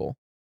helpful.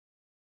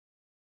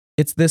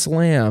 It's this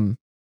lamb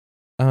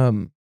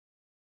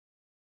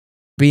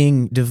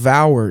being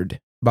devoured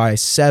by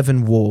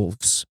 7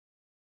 wolves.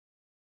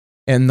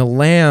 And the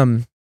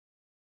lamb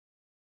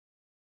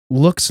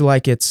looks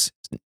like it's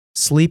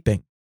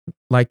sleeping,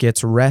 like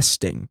it's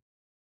resting.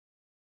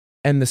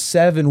 And the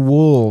 7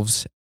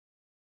 wolves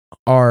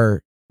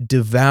are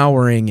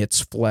devouring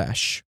its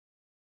flesh.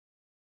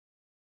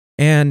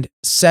 And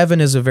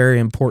 7 is a very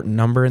important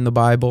number in the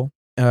Bible.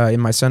 In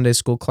my Sunday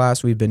school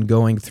class, we've been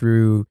going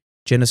through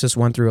Genesis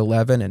 1 through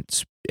 11, and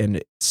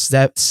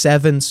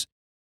 7's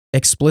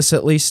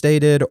explicitly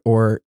stated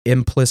or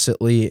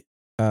implicitly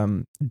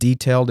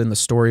detailed in the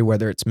story,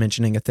 whether it's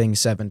mentioning a thing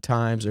 7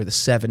 times, or the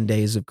 7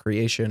 days of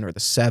creation, or the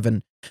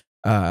 7.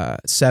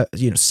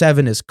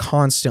 7 is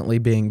constantly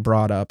being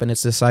brought up, and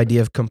it's this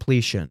idea of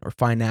completion or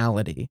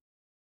finality.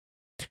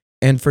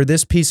 And for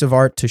this piece of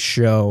art to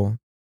show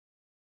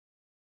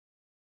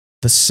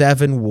the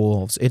 7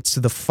 wolves, it's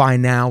the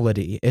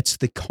finality, it's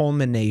the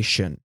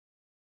culmination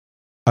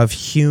of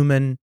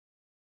human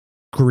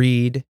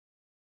greed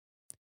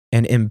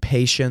and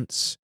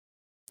impatience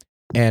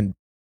and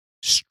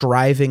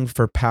striving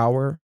for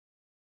power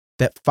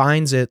that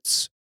finds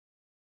its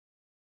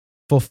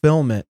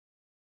fulfillment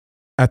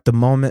at the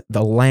moment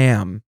the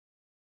lamb,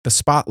 the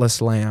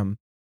spotless lamb,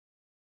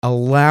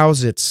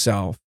 allows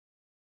itself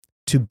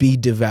to be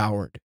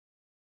devoured.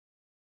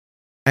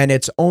 And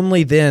it's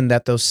only then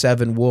that those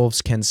 7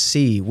 wolves can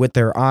see with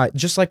their eyes,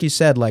 just like you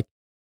said, like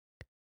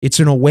it's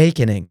an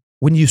awakening.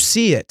 When you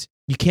see it,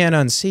 you can't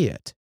unsee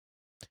it.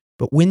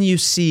 But when you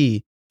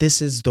see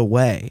this is the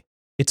way,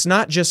 it's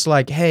not just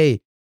like,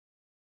 hey,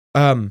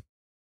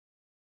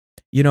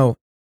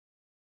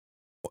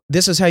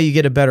 this is how you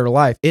get a better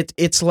life.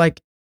 It's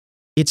like,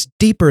 it's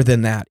deeper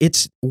than that.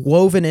 It's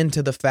woven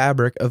into the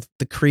fabric of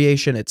the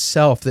creation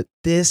itself, that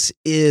this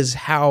is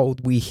how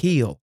we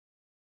heal.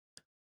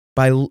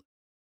 By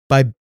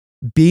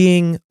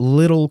being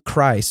little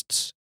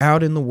Christs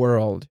out in the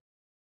world.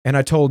 And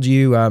I told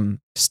you,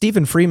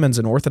 Stephen Freeman's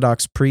an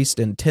Orthodox priest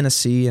in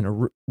Tennessee, in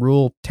a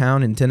rural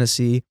town in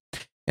Tennessee.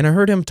 And I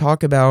heard him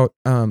talk about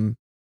the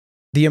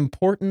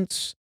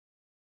importance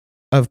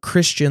of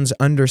Christians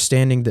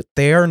understanding that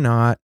they are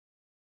not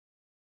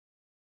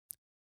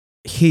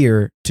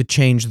here to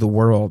change the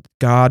world.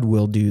 God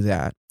will do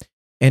that.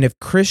 And if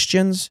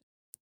Christians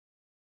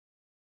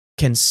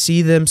can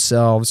see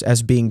themselves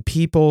as being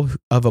people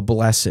of a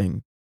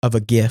blessing, of a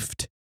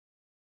gift,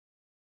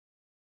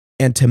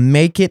 and to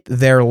make it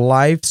their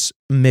life's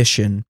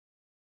mission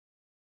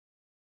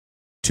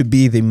to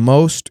be the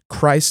most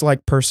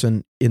Christ-like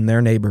person in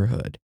their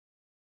neighborhood,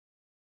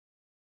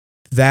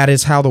 that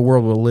is how the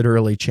world will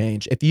literally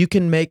change. If you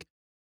can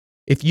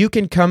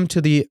come to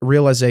the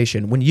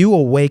realization, when you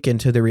awaken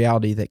to the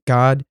reality that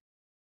God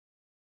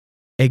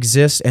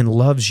exists and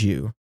loves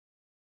you,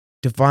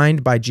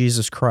 defined by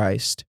Jesus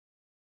Christ,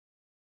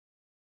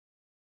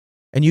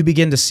 and you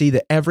begin to see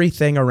that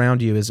everything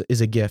around you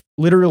is a gift.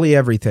 Literally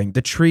everything.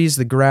 The trees,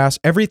 the grass,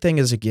 everything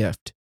is a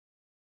gift.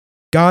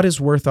 God is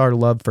worth our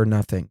love for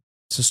nothing.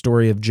 It's a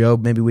story of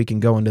Job. Maybe we can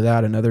go into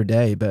that another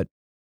day. But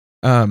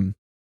by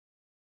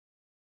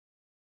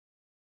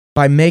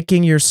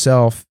making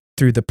yourself,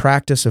 through the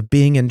practice of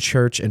being in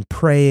church and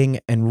praying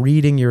and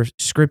reading your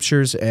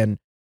scriptures and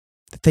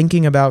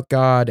thinking about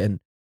God and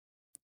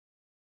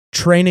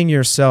training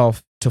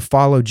yourself to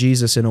follow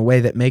Jesus in a way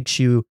that makes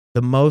you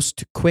the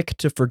most quick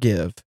to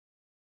forgive,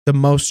 the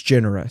most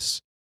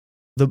generous,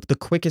 the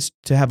quickest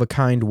to have a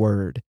kind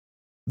word,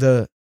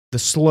 the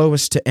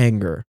slowest to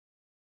anger,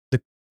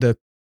 the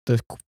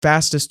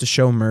fastest to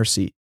show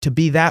mercy, to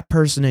be that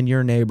person in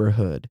your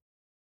neighborhood,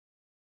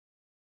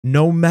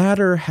 no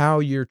matter how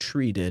you're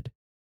treated,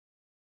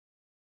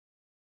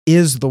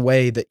 is the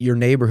way that your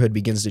neighborhood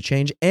begins to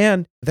change,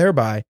 and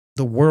thereby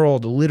the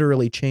world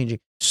literally changing.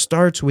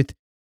 Starts with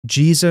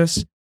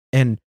Jesus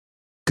and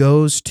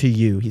goes to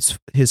you.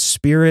 His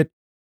spirit,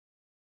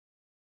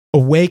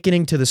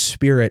 awakening to the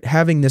spirit,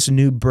 having this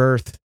new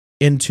birth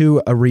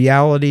into a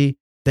reality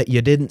that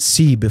you didn't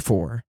see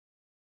before,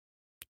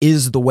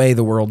 is the way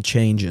the world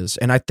changes.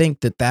 And I think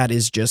that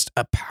is just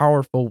a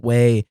powerful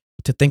way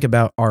to think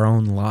about our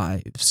own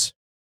lives.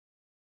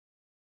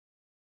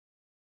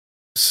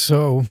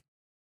 So,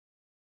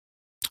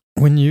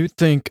 when you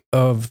think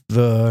of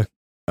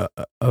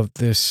of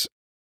this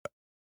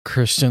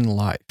Christian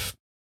life,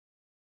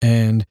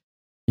 and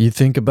you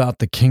think about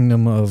the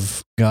kingdom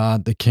of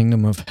God, the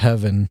kingdom of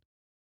heaven,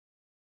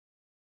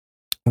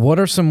 what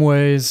are some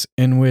ways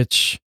in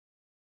which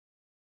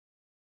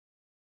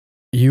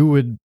you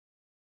would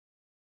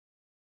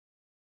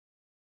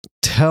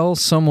tell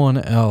someone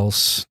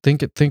else,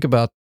 think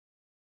about,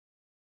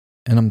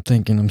 and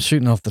I'm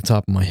shooting off the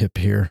top of my hip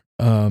here.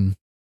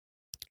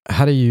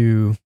 How do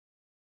you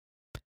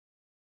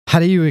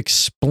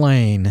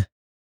explain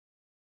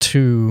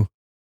to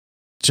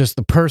just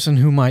the person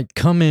who might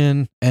come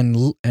in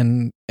and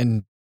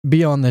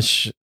be on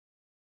this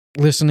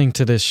listening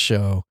to this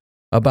show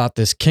about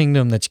this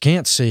kingdom that you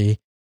can't see,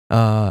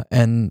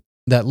 and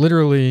that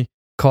literally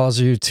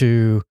cause you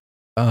to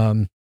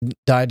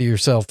die to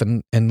yourself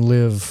and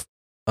live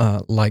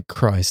like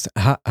Christ?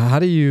 How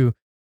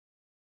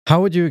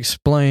would you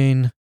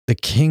explain the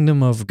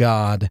kingdom of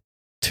God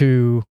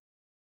to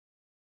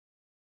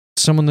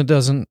someone that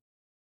doesn't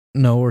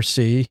know or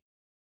see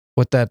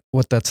what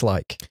that's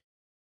like?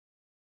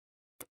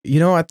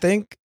 I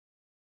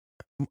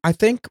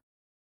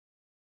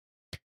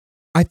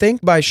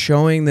think by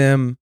showing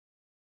them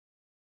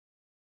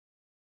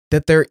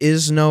that there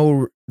is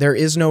no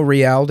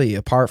reality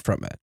apart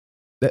from it.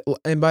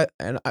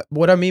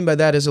 What I mean by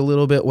that is a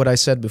little bit what I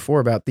said before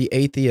about the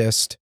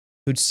atheist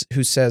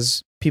who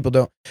says people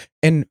don't.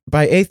 And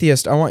by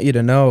atheist, I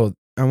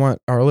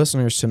want our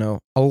listeners to know,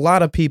 a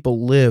lot of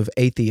people live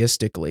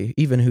atheistically,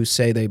 even who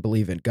say they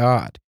believe in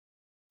God.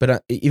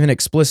 But even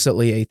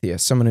explicitly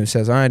atheist, someone who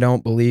says, I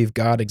don't believe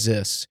God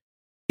exists,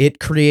 it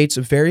creates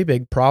a very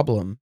big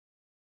problem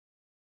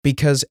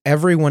because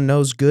everyone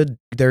knows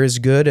there is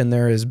good and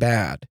there is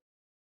bad,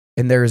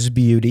 and there is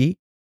beauty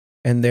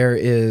and there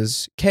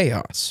is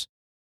chaos.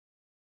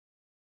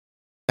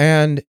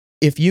 And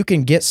if you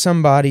can get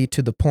somebody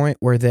to the point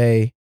where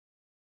they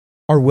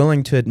are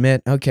willing to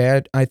admit,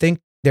 okay, I think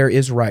there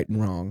is right and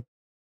wrong.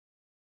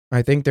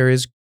 I think there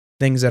is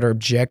things that are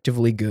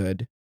objectively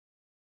good.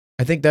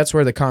 I think that's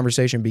where the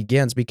conversation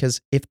begins,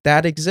 because if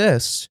that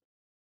exists,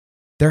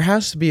 there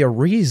has to be a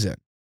reason.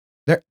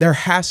 There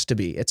has to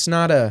be. It's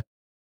not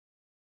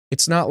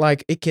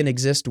like it can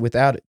exist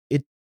without it.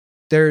 It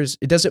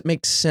doesn't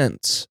make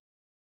sense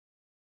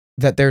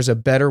that there's a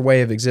better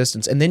way of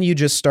existence. And then you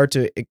just start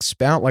to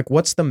expound, like,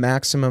 what's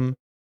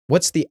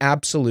the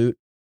absolute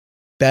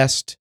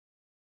best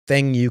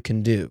thing you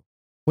can do?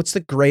 What's the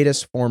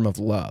greatest form of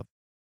love?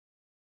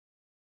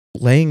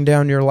 Laying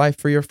down your life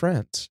for your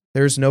friends.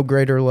 There's no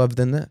greater love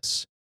than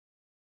this.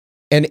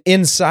 And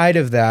inside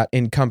of that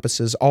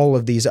encompasses all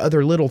of these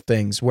other little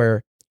things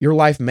where your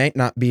life might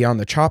not be on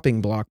the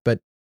chopping block,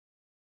 but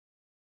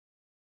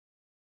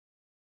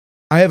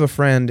I have a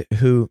friend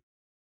who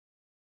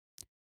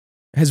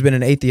has been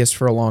an atheist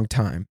for a long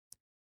time,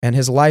 and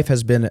his life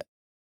has been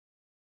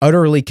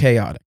utterly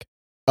chaotic.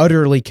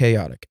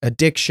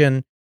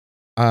 Addiction.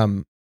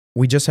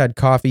 We just had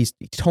coffee.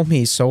 He told me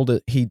he sold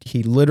it.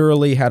 He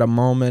literally had a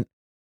moment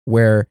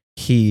where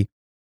he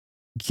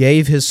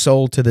gave his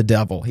soul to the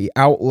devil. He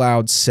out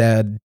loud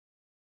said,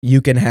 "You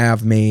can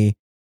have me."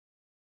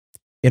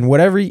 And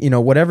whatever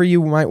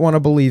you might want to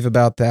believe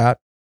about that,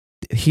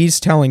 he's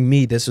telling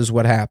me this is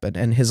what happened,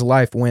 and his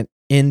life went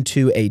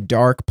into a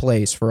dark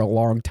place for a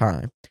long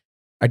time.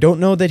 I don't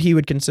know that he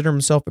would consider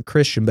himself a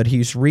Christian, but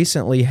he's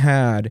recently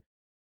had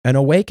an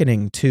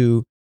awakening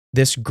to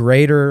this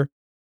greater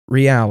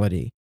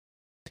reality.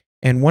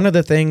 And one of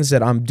the things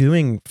that I'm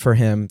doing for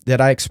him,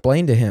 that I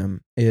explained to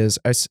him, is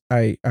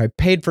I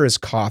paid for his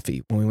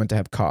coffee when we went to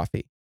have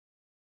coffee.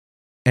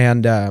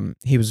 And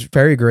he was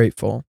very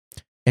grateful.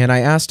 And I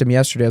asked him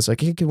yesterday, I was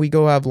like, hey, can we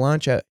go have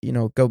lunch?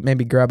 Go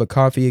maybe grab a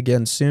coffee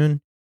again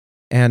soon?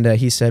 And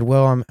he said,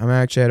 well,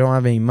 I don't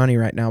have any money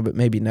right now, but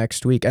maybe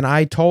next week. And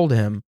I told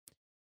him,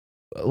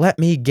 let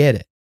me get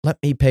it. Let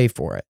me pay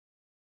for it.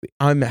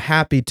 I'm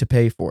happy to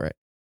pay for it.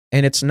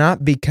 And it's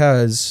not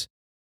because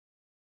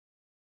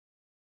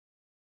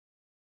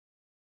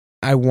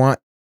I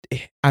want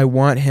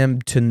him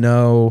to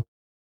know,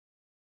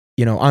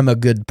 I'm a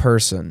good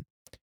person.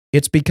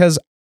 It's because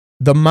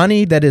the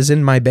money that is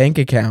in my bank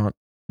account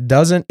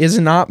is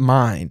not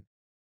mine.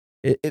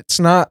 It's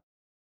not,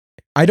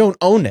 I don't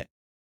own it.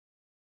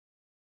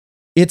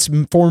 It's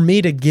for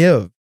me to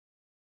give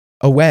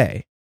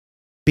away,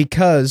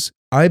 because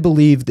I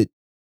believe that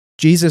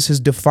Jesus has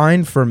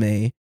defined for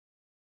me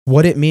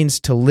what it means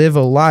to live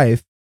a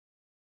life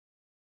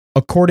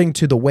according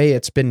to the way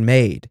it's been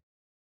made.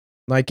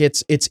 Like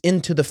it's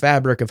into the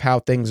fabric of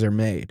how things are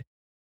made.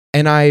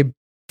 And I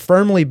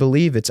firmly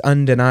believe it's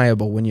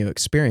undeniable when you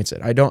experience it.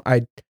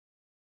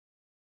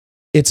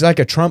 It's like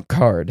a trump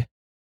card.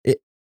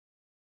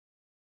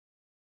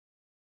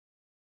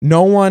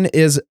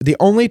 The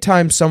only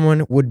time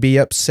someone would be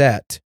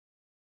upset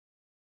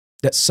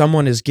that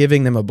someone is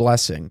giving them a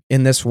blessing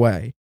in this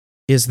way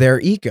is their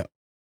ego.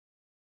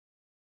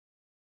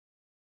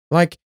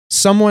 Like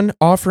someone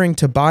offering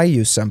to buy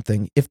you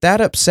something, if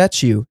that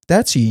upsets you,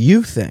 that's a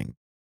you thing.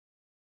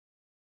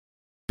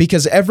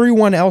 Because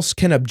everyone else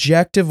can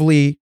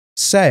objectively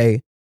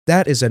say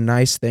that is a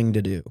nice thing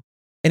to do.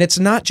 And it's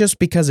not just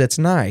because it's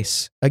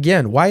nice.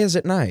 Again, why is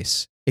it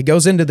nice? It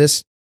goes into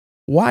this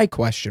why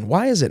question.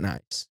 Why is it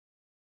nice?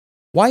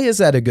 Why is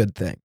that a good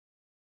thing?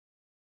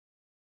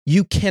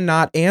 You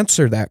cannot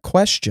answer that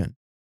question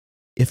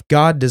if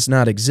God does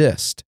not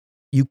exist.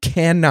 You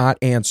cannot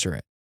answer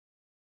it.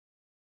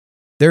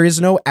 There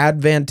is no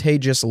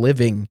advantageous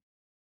living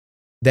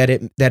that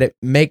it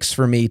makes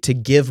for me to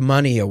give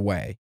money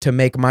away, to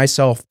make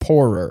myself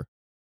poorer,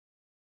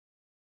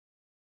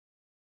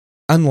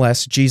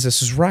 unless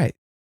Jesus is right,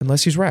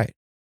 unless he's right,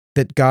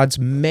 that God's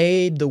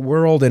made the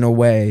world in a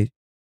way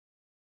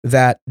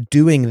that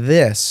doing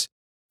this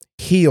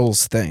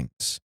heals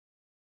things.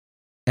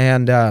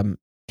 And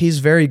he's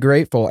very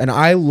grateful. And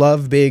I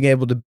love being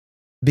able to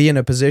be in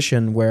a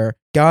position where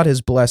God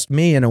has blessed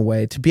me in a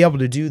way to be able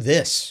to do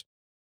this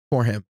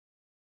for him.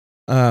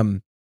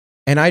 And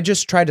I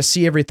just try to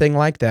see everything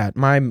like that.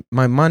 My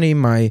money,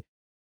 my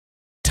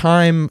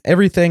time,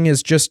 everything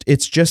is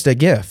it's just a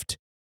gift.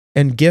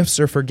 And gifts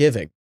are for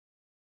giving.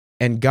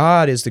 And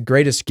God is the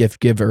greatest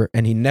gift giver,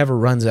 and he never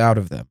runs out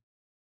of them.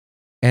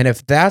 And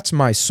if that's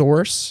my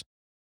source,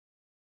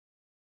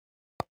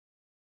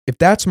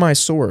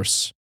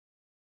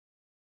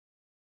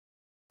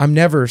 I'm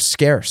never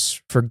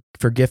scarce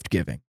for gift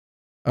giving.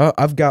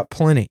 I've got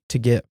plenty to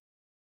give.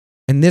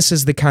 And this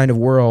is the kind of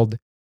world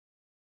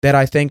that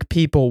I think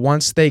people,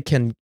 once they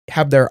can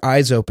have their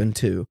eyes open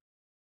to,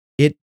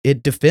 it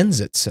defends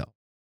itself.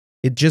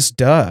 It just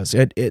does.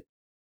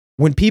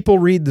 When people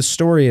read the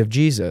story of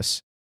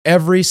Jesus,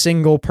 every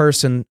single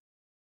person,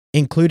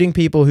 including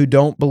people who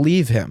don't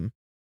believe in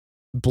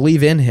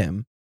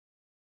him,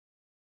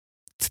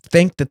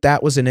 think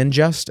that was an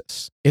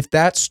injustice. If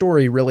that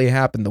story really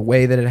happened the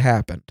way that it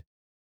happened,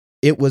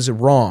 it was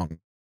wrong.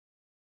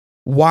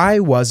 Why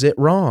was it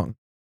wrong?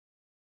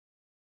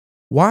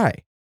 Why?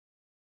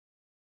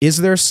 Is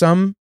there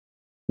some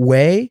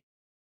way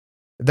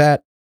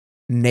that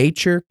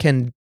nature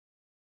can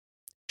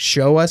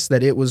show us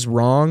that it was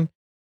wrong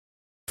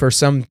for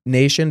some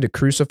nation to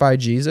crucify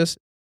Jesus?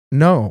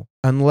 No,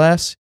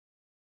 unless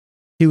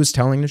he was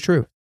telling the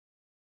truth.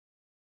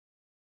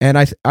 And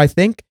I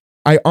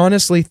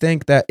honestly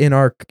think that in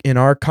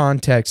our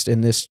context,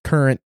 in this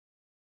current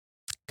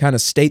kind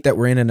of state that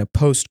we're in a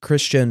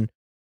post-Christian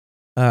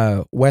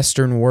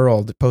Western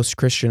world,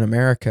 post-Christian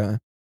America,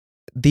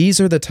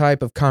 these are the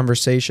type of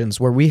conversations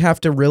where we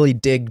have to really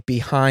dig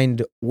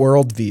behind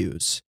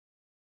worldviews,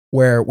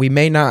 where we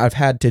may not have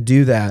had to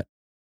do that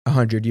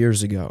 100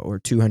 years ago or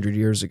 200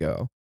 years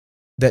ago,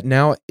 that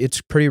now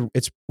it's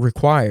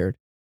required.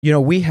 You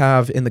know, we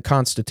have in the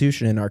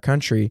Constitution in our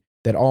country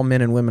that all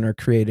men and women are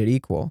created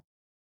equal.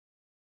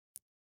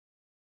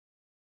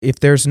 If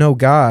there's no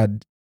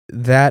God,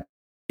 that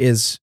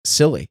is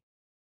silly.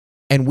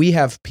 And we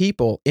have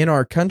people in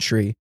our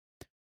country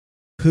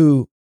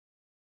who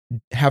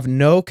have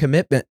no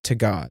commitment to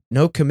God,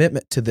 no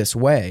commitment to this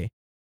way,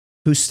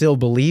 who still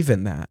believe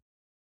in that.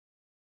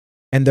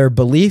 And their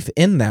belief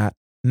in that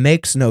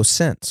makes no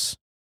sense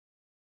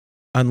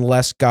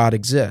unless God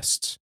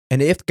exists.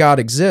 And if God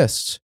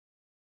exists,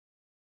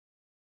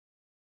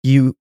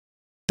 you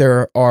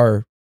have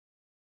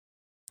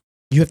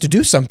to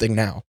do something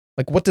now.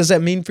 Like, what does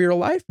that mean for your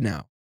life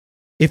now?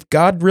 If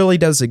God really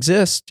does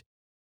exist,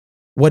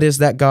 what is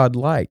that God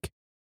like?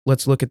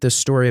 Let's look at this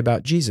story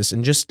about Jesus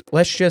and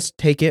let's just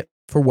take it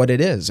for what it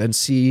is and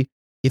see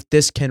if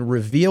this can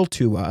reveal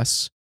to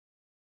us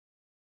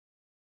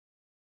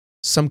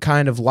some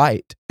kind of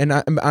light.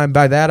 And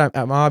by that,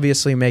 I'm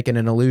obviously making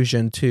an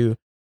allusion to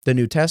the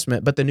New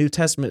Testament, but the New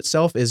Testament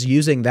itself is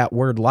using that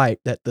word light,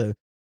 that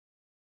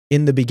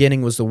in the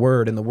beginning was the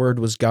Word, and the Word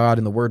was God,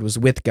 and the Word was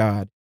with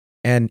God.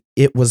 And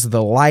it was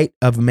the light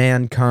of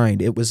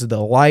mankind. It was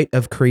the light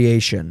of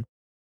creation.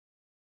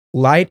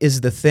 Light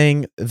is the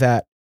thing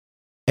that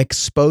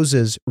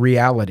exposes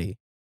reality.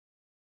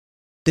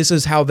 This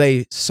is how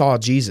they saw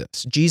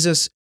Jesus.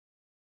 Jesus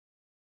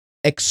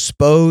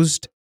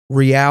exposed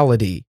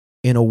reality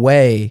in a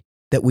way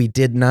that we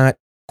did not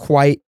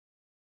quite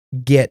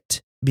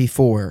get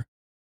before.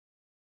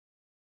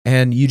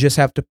 And you just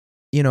have to,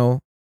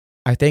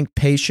 I think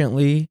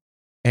patiently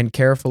and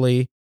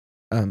carefully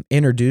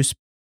introduce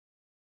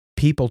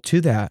people to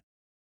that.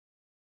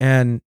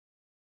 And,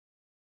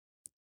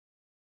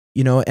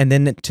 and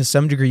then to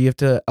some degree you have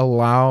to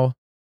allow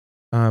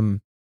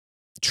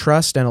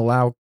trust and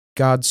allow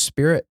God's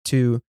Spirit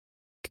to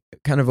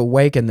kind of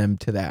awaken them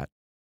to that.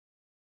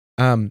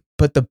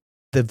 But the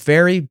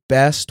very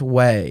best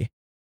way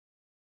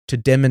to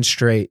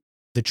demonstrate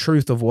the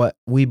truth of what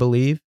we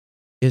believe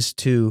is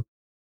to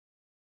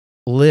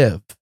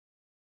live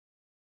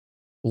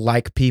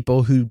like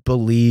people who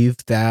believe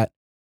that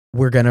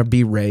we're going to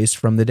be raised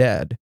from the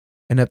dead.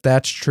 And if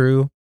that's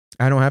true,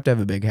 I don't have to have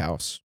a big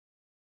house.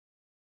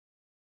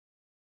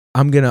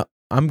 I'm going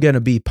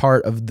to be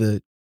part of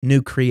the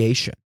new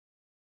creation.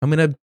 I'm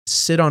going to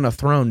sit on a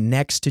throne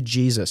next to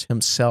Jesus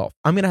himself.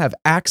 I'm going to have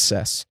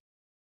access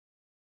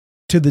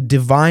to the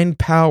divine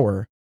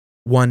power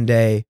one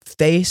day,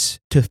 face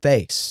to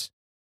face.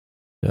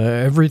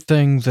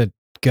 Everything that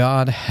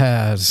God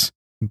has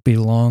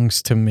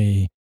belongs to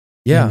me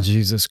in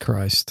Jesus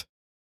Christ.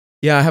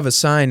 Yeah, I have a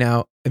sign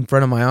out in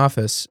front of my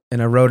office,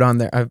 and I wrote on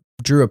there, I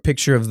drew a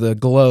picture of the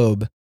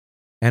globe,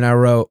 and I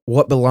wrote,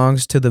 "What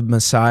belongs to the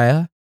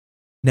Messiah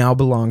now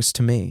belongs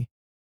to me."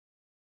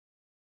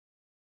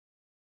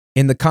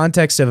 in the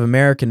context of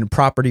American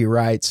property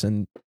rights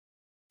and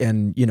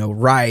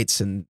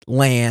rights and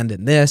land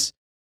and this,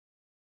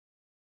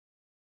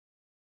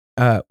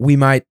 we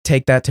might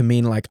take that to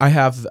mean like I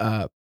have,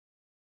 I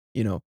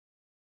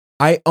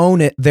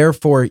own it,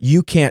 therefore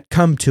you can't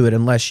come to it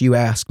unless you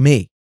ask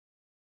me.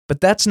 But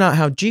that's not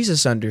how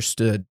Jesus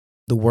understood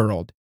the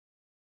world.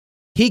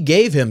 He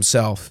gave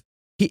himself.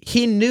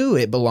 He knew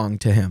it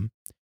belonged to him.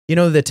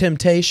 The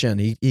temptation,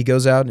 he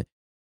goes out and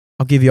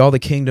I'll give you all the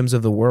kingdoms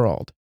of the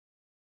world.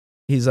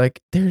 He's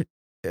like,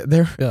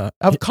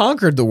 I've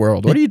conquered the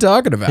world. What are you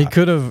talking about?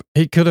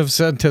 He could have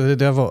said to the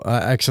devil,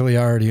 actually,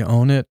 I already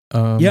own it.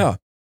 Yeah,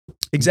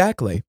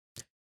 exactly.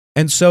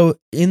 And so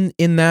in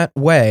that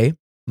way,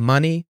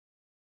 money,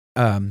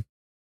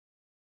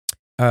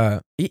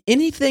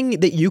 anything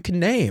that you can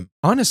name,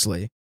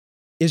 honestly,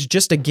 is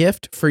just a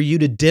gift for you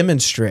to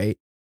demonstrate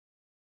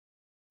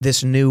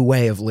this new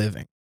way of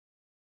living.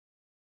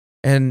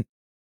 And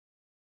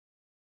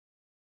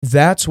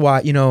that's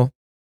why,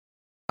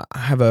 I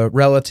have a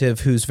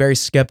relative who's very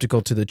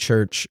skeptical to the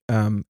church,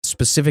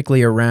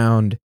 specifically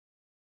around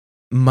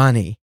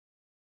money.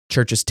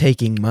 Church is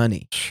taking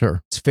money.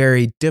 Sure. It's a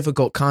very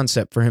difficult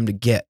concept for him to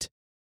get.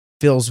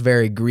 Feels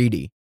very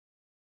greedy.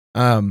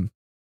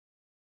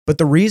 But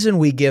the reason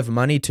we give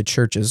money to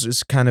churches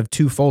is kind of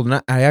twofold.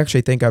 And I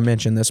actually think I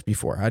mentioned this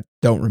before. I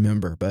don't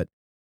remember, but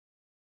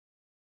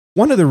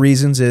one of the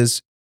reasons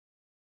is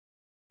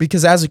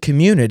because as a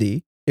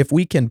community, if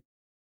we can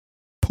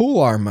pool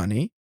our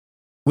money,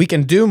 we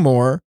can do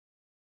more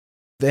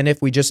than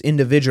if we just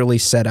individually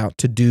set out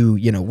to do,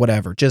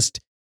 whatever, just,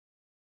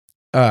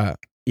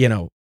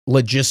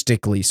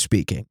 logistically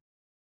speaking.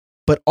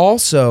 But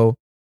also,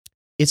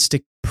 it's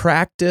to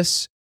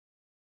practice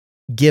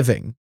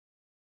giving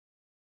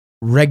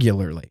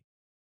regularly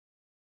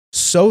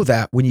so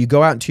that when you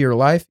go out into your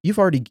life,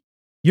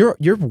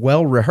 you're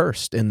well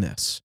rehearsed in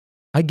this.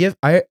 I give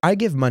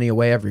money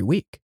away every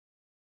week.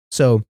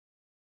 So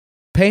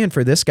paying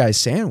for this guy's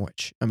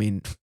sandwich, I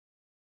mean,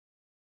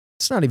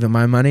 it's not even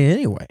my money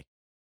anyway.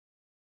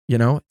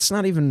 It's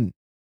not even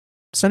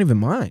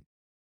mine.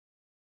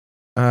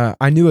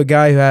 I knew a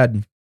guy who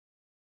had,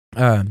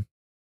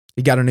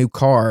 he got a new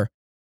car,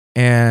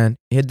 and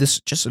he had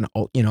this just an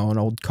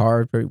old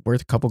car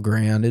worth a couple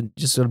grand, and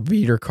just a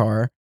beater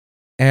car,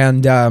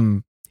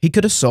 and he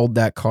could have sold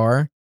that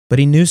car, but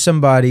he knew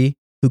somebody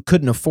who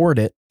couldn't afford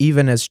it,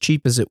 even as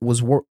cheap as it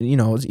was,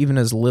 even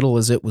as little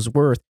as it was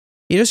worth.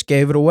 He just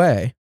gave it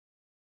away,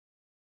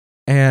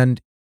 and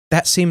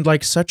that seemed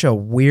like such a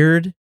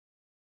weird,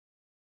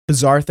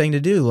 bizarre thing to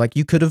do. Like,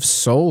 you could have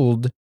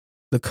sold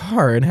the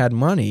car and had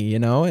money,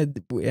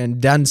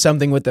 and done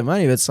something with the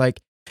money. But it's like,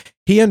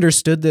 he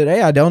understood that,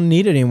 hey, I don't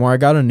need it anymore. I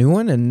got a new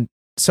one, and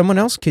someone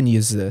else can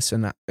use this.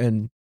 And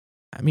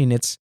I mean,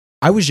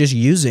 I was just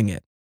using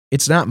it.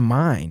 It's not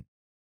mine.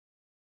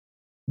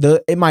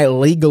 It might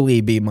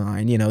legally be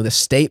mine. The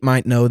state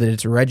might know that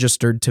it's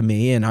registered to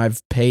me, and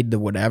I've paid the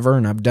whatever,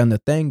 and I've done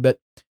the thing. But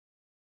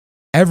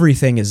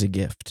everything is a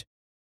gift.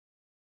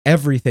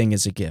 Everything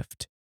is a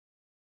gift.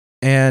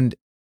 And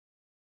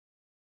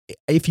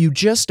if you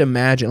just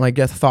imagine, like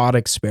a thought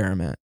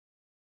experiment,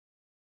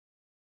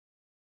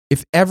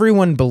 if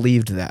everyone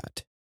believed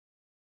that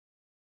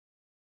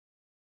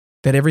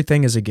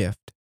everything is a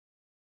gift,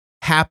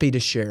 happy to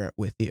share it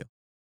with you,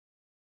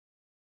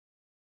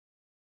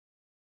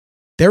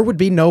 there would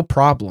be no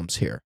problems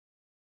here.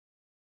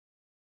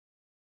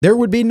 There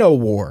would be no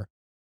war.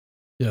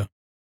 Yeah.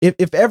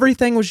 If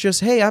everything was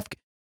just, hey,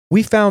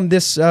 we found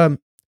this,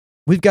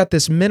 we've got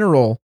this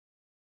mineral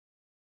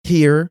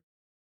here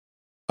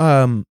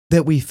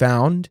that we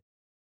found,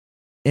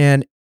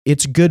 and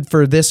it's good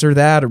for this or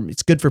that, or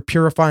it's good for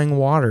purifying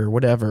water,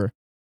 whatever.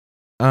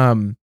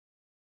 And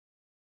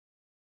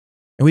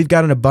we've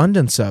got an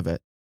abundance of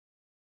it.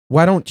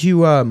 Why don't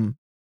you,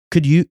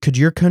 could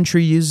your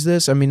country use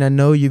this? I mean, I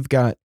know you've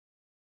got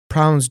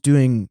problems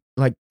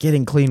like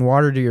getting clean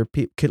water to your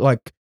people.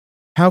 Like,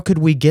 how could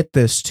we get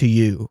this to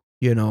you?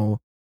 We don't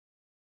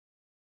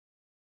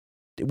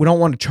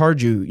want to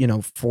charge you,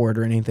 for it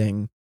or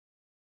anything.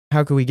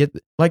 How could we get,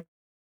 like,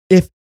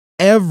 if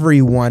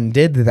everyone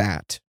did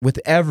that with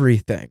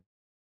everything,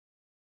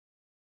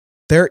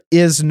 there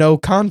is no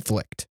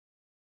conflict.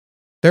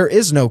 There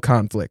is no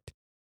conflict.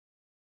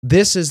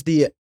 This is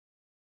the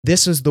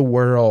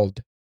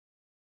world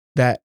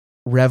that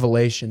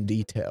Revelation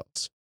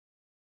details.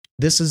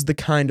 This is the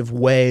kind of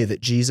way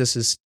that Jesus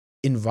is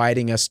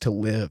inviting us to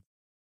live.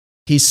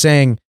 He's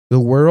saying, the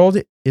world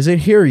isn't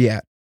here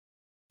yet,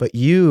 but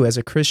you as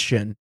a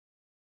Christian,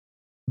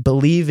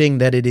 believing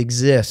that it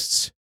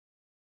exists,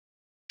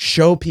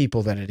 show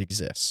people that it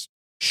exists.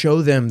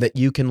 Show them that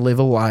you can live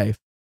a life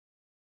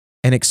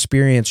and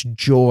experience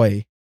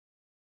joy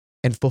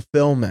and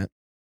fulfillment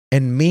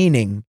and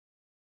meaning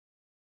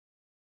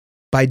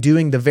by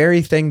doing the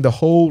very thing the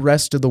whole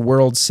rest of the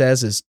world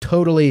says is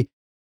totally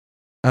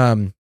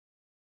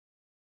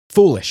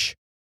foolish.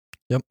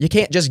 Yep. You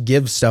can't just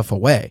give stuff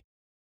away.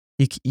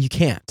 You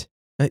can't.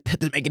 That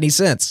doesn't make any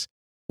sense.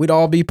 We'd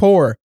all be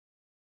poor.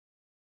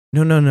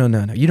 No.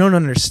 You don't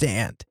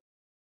understand.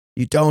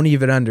 You don't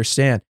even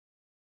understand.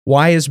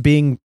 Why is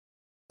being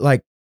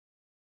like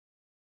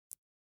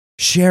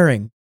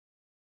sharing,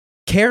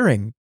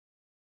 caring?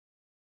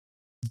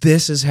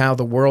 This is how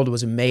the world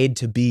was made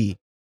to be.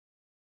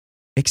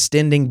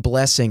 Extending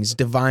blessings,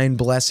 divine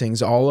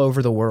blessings all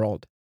over the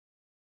world.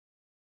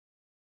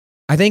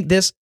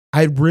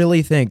 I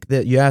really think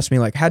that you asked me,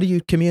 like, how do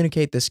you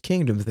communicate this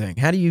kingdom thing?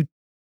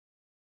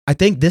 I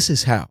think this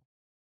is how.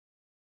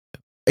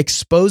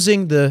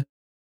 Exposing the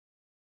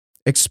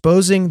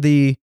exposing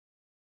the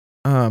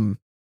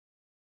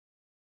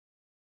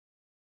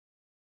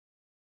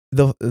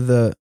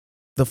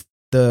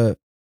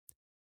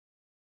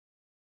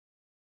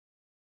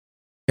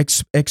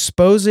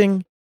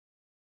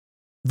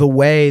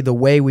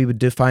way we would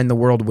define the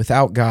world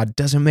without God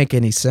doesn't make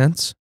any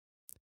sense.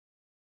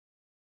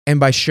 And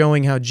by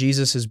showing how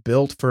Jesus is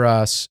built for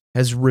us,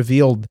 has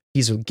revealed,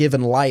 he's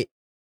given light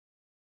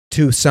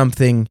to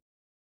something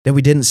that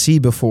we didn't see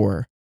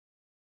before.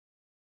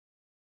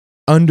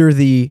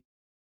 Undergirded,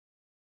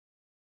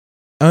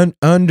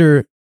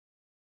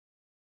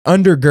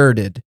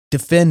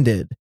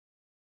 defended,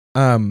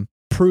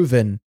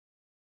 proven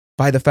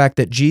by the fact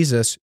that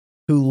Jesus,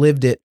 who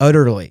lived it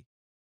utterly,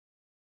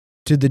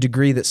 to the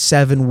degree that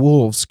 7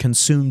 wolves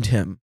consumed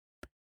him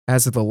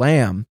as the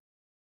Lamb,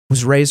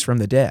 was raised from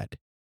the dead.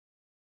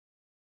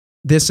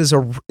 This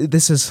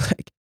is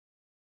like,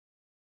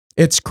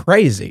 it's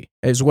crazy,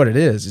 is what it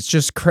is. It's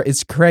just,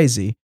 it's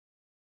crazy.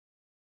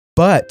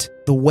 But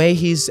the way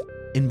he's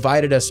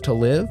invited us to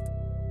live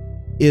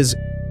is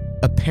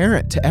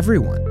apparent to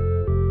everyone.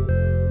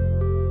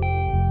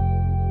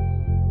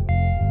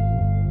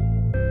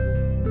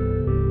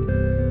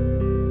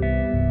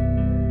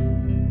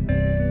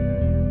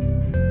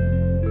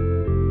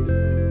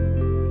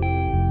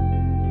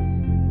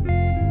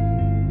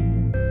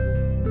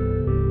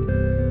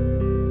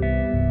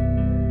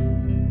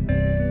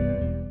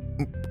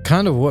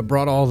 Kind of what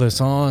brought all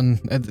this on,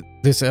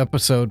 this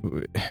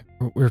episode,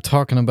 we're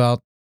talking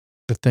about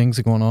the things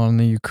going on in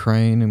the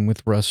Ukraine and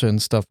with Russia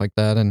and stuff like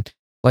that. And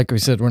like we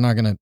said, we're not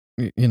going to,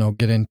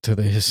 get into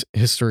the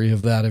history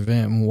of that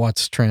event and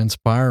what's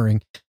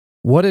transpiring.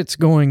 What it's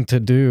going to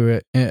do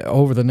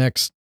over the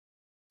next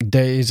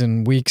days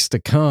and weeks to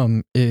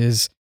come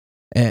is,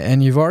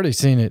 and you've already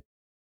seen it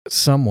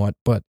somewhat,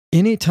 but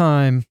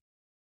anytime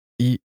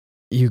you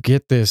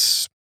get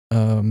this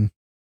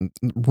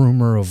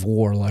rumor of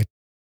war, like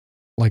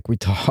we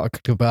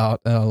talked about,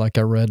 like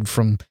I read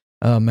from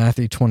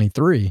Matthew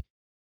 23,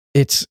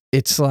 it's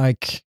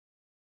like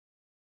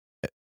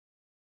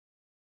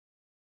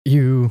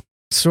you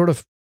sort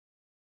of,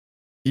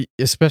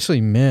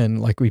 especially men,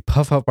 like we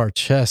puff up our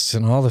chests,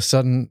 and all of a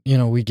sudden,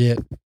 we get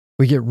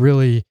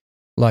really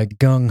like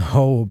gung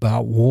ho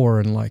about war,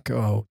 and like,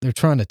 oh, they're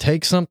trying to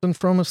take something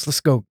from us.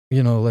 Let's go.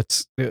 We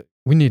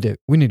need to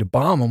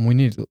bomb them.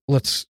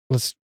 Let's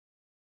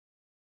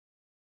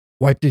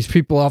wipe these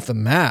people off the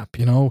map.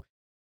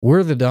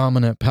 We're the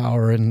dominant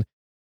power, and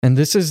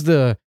this is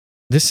the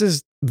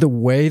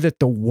way that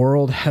the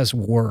world has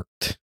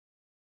worked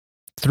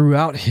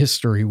throughout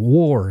history.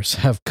 Wars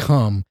have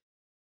come,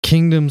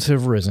 kingdoms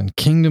have risen,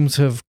 kingdoms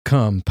have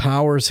come,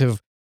 powers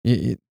have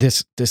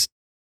this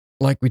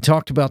like we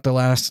talked about in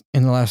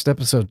the last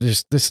episode.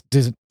 Just this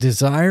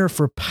desire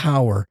for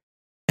power,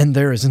 and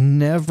there has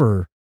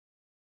never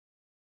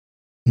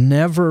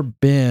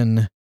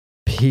been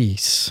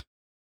peace.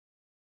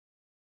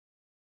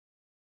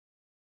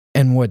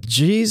 And what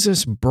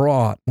Jesus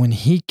brought when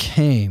he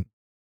came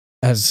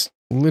as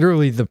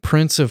literally the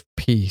Prince of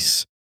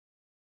Peace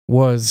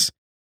was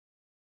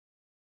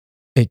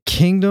a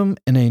kingdom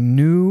and a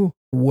new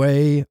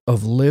way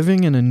of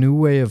living and a new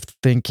way of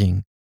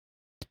thinking.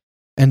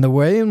 And the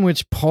way in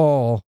which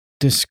Paul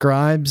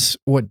describes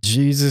what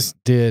Jesus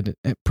did,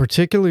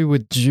 particularly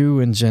with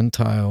Jew and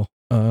Gentile,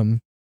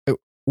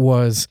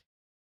 was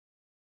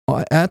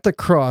at the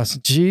cross,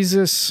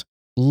 Jesus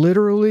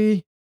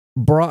literally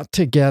brought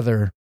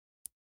together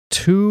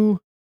 2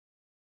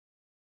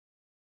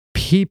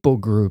 people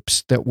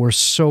groups that were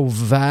so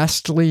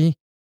vastly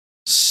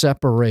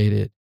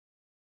separated.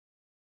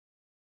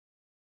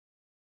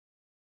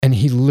 And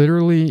he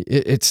literally,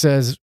 it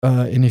says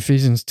in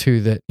Ephesians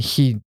 2 that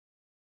he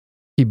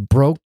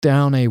broke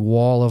down a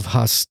wall of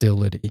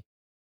hostility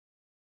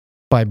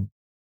by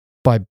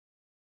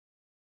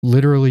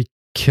literally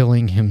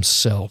killing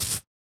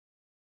himself.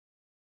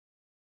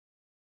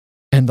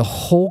 And the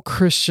whole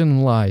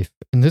Christian life,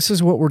 and this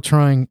is what we're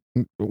trying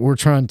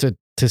to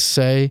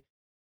say,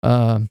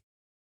 and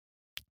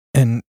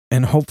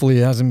hopefully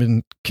it hasn't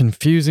been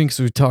confusing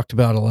because we talked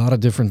about a lot of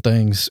different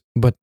things.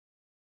 But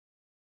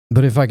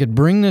if I could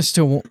bring this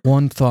to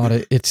one thought,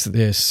 it's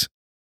this: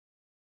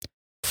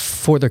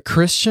 for the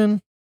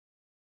Christian,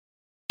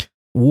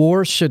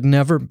 war should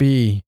never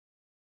be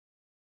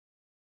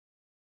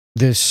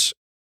this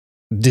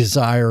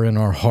desire in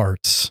our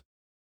hearts.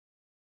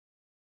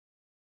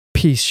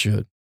 Peace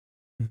should.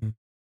 Mm-hmm.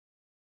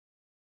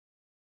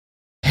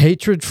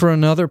 Hatred for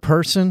another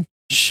person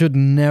should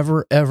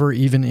never, ever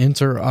even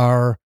enter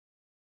our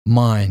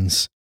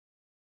minds.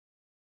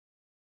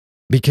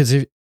 Because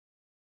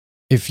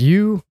if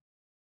you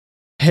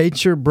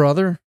hate your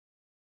brother,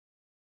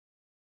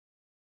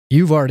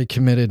 you've already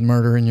committed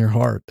murder in your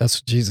heart. That's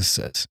what Jesus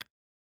says,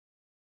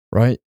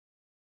 right?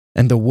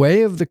 And the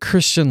way of the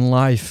Christian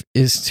life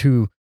is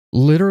to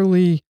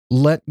literally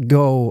let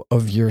go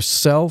of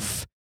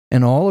yourself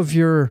and all of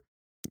your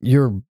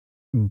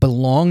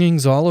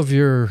belongings, all of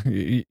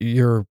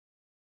your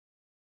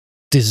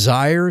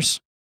desires,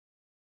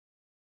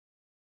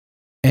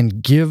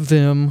 and give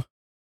them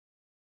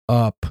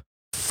up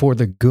for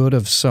the good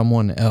of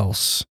someone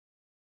else.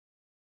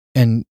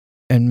 And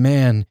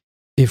man,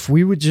 if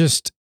we would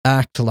just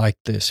act like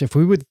this, if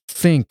we would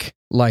think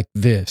like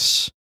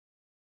this,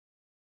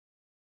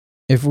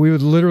 if we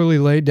would literally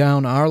lay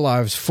down our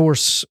lives for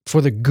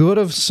the good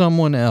of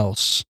someone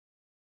else,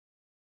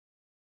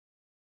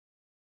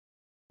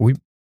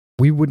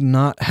 we would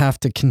not have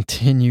to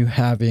continue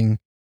having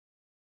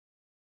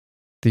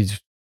these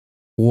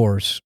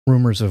wars,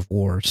 rumors of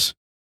wars.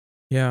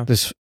 Yeah.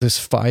 This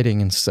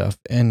fighting and stuff.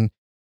 And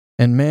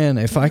man,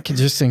 if I could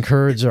just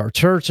encourage our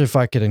church, if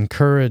I could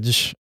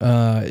encourage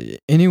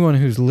anyone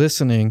who's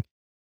listening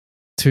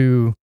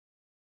to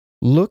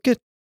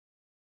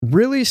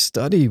really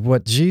study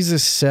what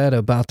Jesus said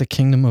about the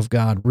kingdom of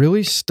God,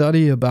 really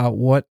study about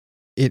what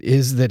it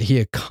is that he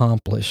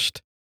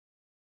accomplished.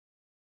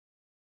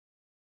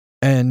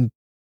 And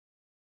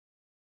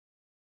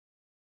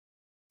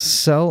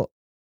sell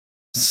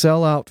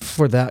out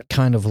for that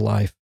kind of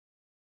life.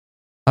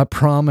 I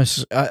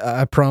promise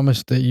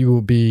that you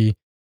will be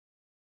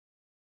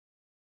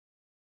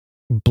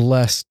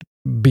blessed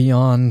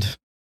beyond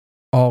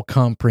all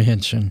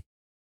comprehension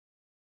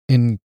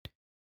in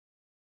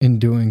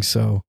doing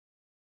so.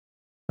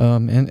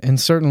 And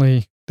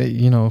certainly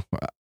that,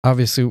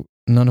 obviously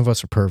none of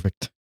us are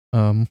perfect.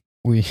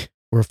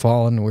 We're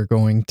fallen, we're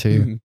going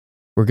to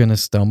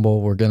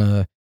stumble, we're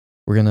gonna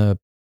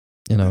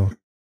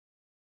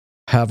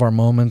have our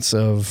moments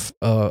of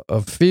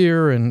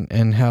fear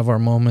and have our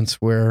moments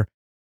where,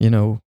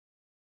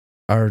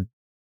 our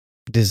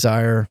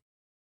desire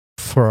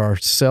for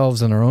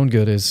ourselves and our own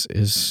good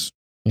is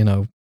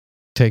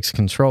takes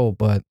control.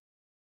 But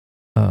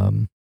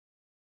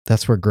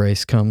that's where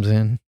grace comes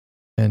in,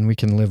 and we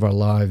can live our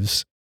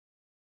lives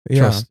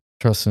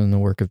trusting in the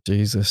work of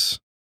Jesus.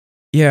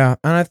 Yeah,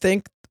 and I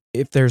think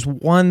if there's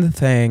one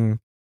thing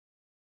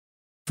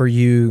for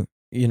you,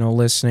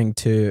 listening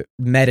to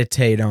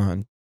meditate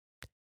on,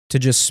 to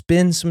just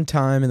spend some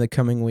time in the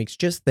coming weeks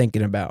just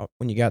thinking about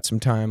when you got some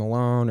time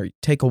alone or you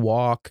take a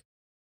walk,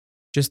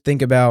 just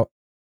think about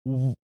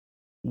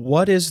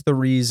what is the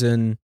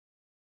reason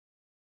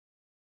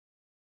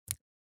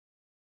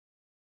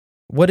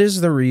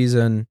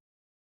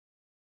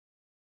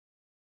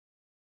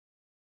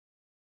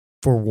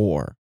for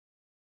war?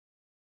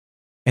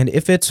 And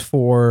if it's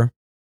for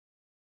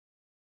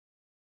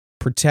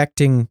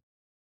protecting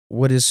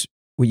what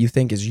you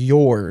think is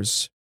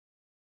yours,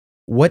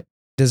 what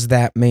does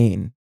that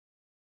mean?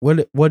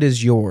 What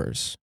is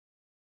yours?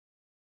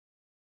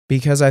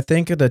 Because I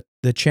think the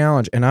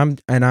challenge, and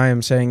I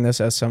am saying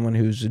this as someone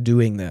who's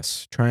doing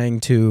this, trying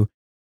to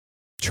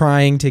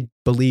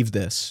believe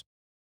this.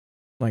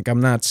 Like,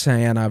 I'm not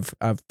saying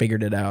I've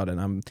figured it out,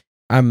 and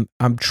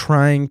I'm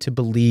trying to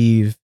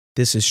believe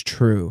this is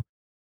true.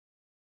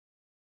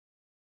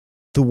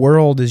 The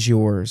world is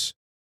yours,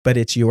 but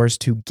it's yours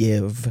to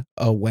give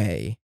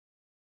away.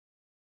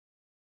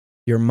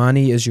 Your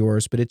money is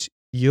yours, but it's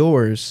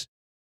yours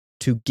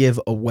to give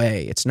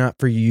away. It's not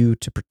for you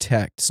to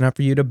protect. It's not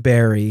for you to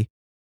bury,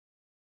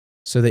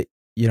 so that,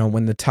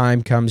 when the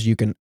time comes, you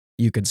can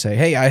say,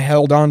 hey, I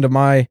held on to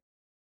my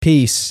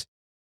piece.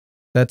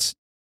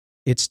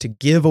 It's to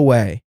give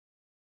away.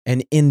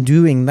 And in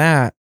doing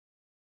that,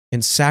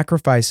 in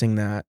sacrificing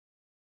that,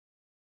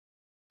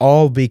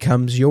 all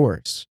becomes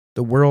yours.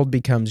 The world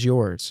becomes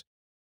yours,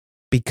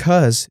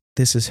 because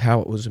this is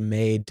how it was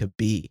made to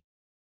be.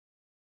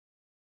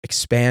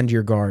 Expand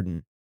your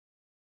garden.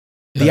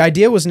 Yeah. The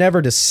idea was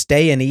never to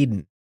stay in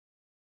Eden,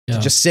 to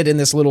just sit in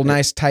this little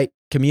nice tight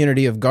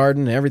community of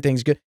garden and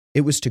everything's good.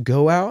 It was to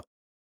go out,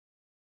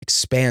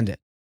 expand it,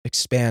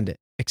 expanding,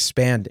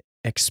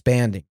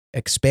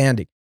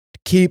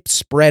 keep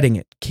spreading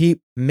it,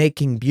 keep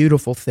making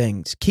beautiful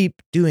things,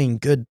 keep doing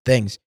good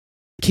things,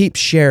 keep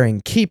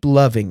sharing, keep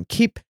loving,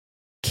 keep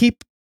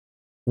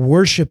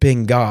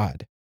worshiping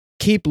God,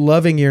 keep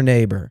loving your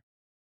neighbor.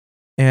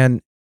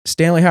 And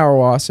Stanley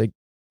Hauerwas,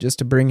 just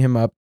to bring him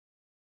up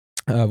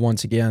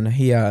once again,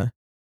 he has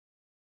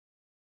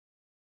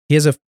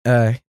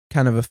a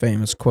kind of a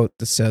famous quote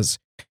that says,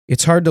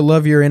 "It's hard to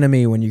love your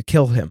enemy when you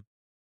kill him."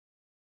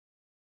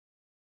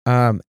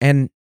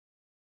 And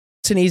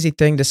it's an easy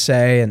thing to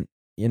say, and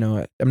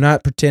I'm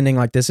not pretending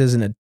like this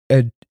isn't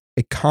a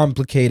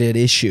complicated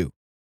issue,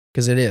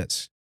 because it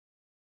is.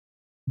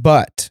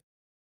 But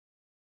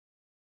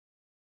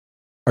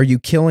are you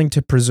killing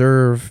to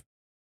preserve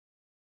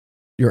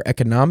your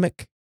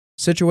economic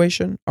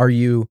situation? Are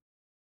you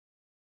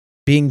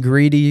being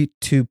greedy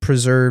to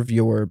preserve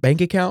your bank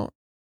account?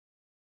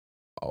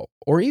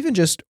 or even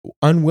just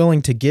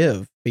unwilling to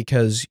give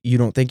because you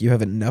don't think you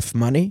have enough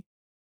money.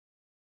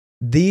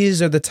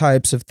 These are the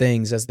types of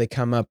things as they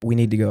come up, we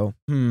need to go,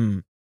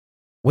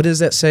 what does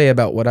that say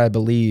about what I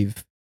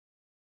believe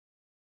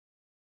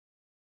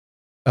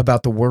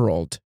about the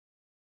world?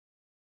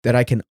 That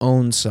I can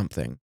own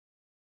something.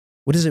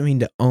 What does it mean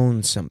to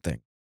own something?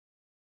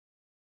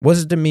 What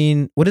does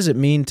it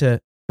mean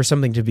for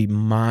something to be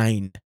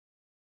mine?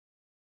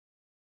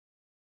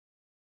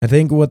 I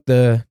think what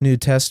the New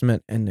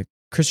Testament and the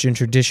Christian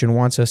tradition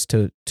wants us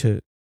to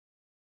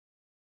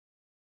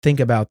think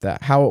about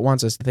that, how it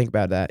wants us to think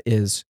about that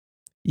is,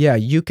 yeah,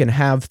 you can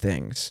have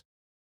things,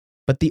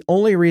 but the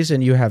only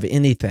reason you have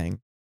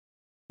anything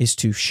is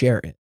to share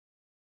it.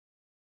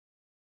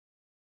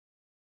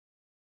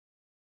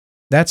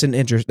 That's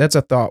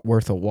a thought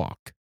worth a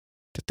walk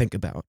to think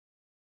about.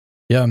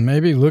 Yeah,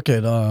 maybe look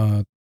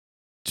at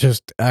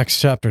just Acts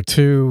chapter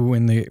 2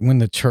 when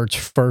the church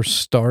first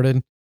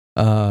started.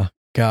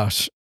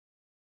 Gosh,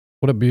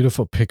 what a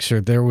beautiful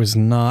picture. There was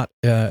not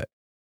there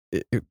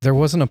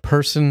wasn't a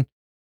person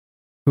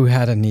who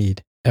had a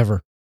need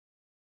ever,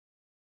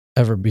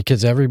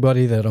 because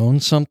everybody that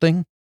owned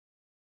something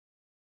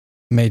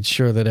made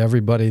sure that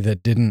everybody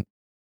that didn't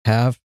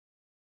have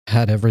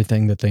had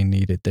everything that they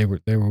needed. They were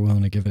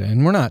willing to give it.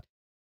 And we're not,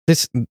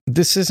 this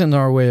isn't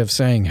our way of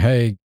saying,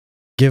 hey,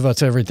 give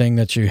us everything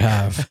that you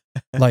have.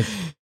 Like,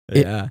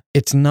 Yeah.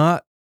 It's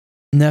not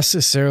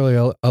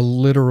necessarily a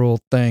literal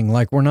thing.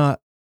 Like, we're not,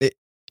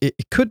 it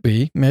could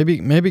be,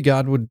 maybe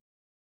God would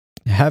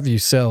have you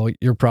sell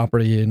your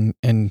property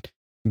and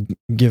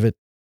give it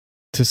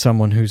to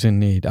someone who's in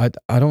need. I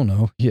don't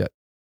know. Yeah,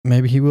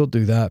 maybe he will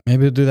do that.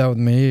 Maybe he'll do that with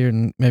me,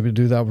 and maybe he'll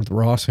do that with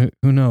Ross.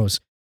 Who knows?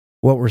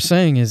 What we're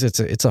saying is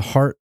it's a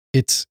heart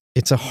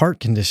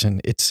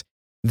condition. It's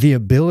the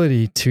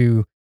ability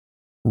to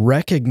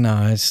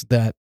recognize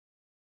that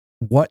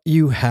what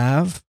you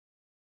have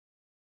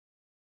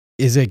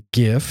is a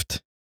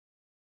gift.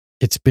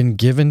 It's been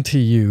given to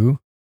you,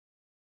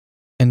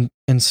 and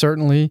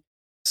certainly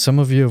some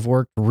of you have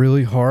worked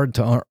really hard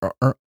to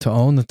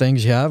own the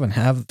things you have and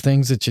have the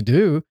things that you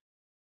do.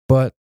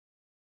 But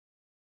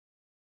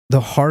the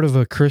heart of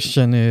a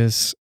Christian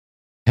is,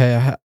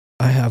 hey,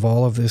 I have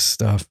all of this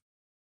stuff.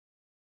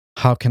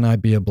 How can I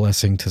be a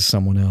blessing to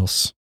someone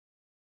else?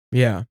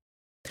 Yeah.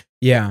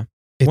 Yeah.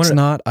 It's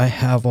not, I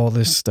have all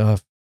this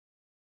stuff.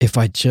 If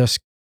I just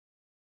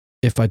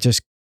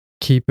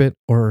keep it,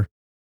 or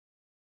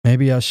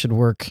maybe I should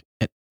work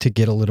to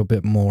get a little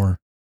bit more.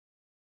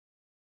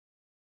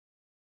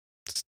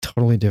 It's a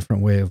totally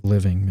different way of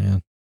living,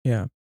 man.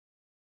 Yeah.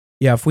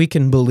 Yeah. If we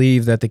can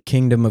believe that the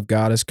kingdom of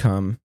God has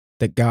come,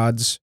 that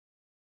God's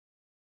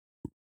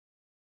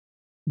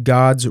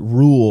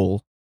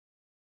rule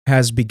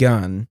has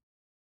begun,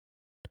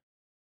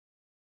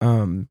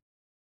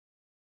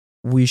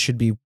 we should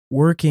be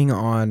working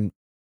on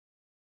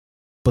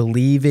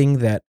believing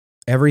that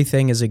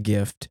everything is a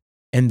gift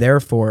and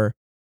therefore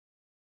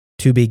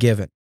to be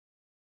given.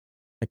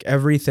 Like,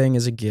 everything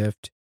is a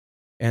gift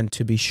and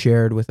to be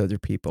shared with other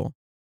people.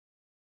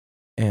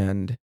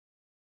 And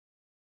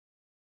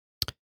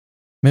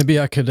maybe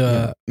I could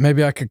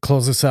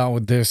close this out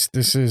with this.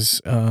 This is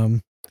 1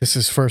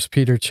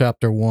 Peter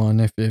chapter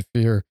 1. If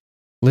you're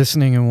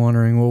listening and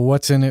wondering, well,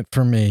 what's in it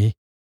for me?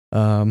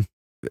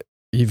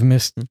 You've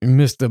missed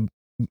the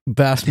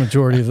vast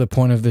majority of the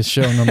point of this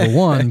show, number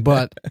one,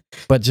 but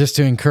just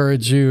to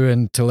encourage you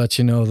and to let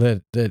you know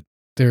that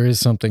there is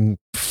something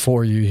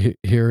for you.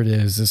 Here it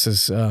is. This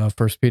is 1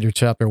 Peter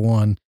chapter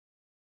 1,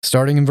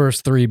 starting in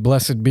verse 3.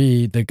 Blessed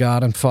be the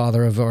God and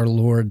Father of our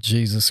Lord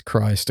Jesus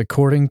Christ.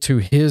 According to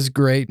his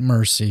great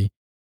mercy,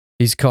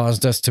 he's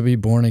caused us to be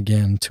born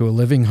again to a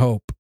living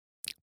hope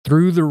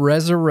through the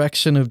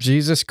resurrection of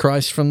Jesus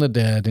Christ from the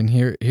dead. And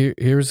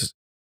here's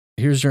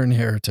your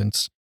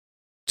inheritance.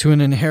 To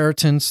an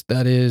inheritance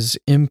that is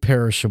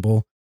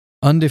imperishable,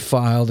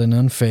 undefiled, and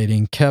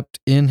unfading, kept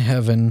in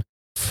heaven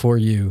for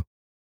you,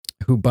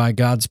 who by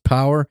God's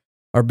power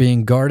are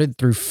being guarded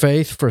through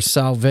faith for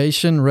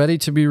salvation, ready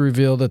to be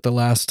revealed at the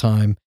last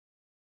time.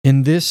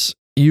 In this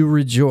you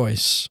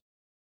rejoice,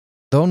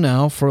 though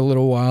now for a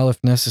little while,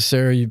 if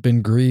necessary, you've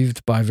been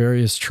grieved by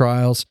various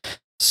trials,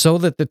 so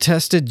that the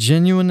tested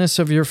genuineness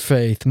of your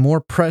faith,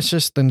 more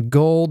precious than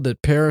gold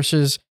that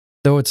perishes,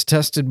 though it's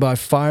tested by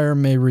fire,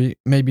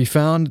 may be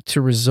found to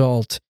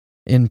result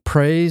in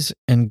praise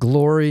and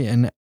glory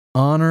and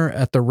honor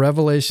at the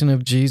revelation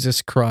of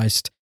Jesus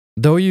Christ.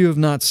 Though you have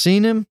not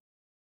seen him,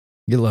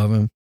 you love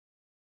him.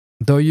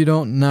 Though you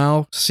don't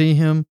now see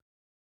him,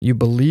 you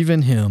believe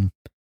in him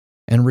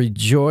and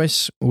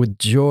rejoice with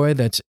joy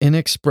that's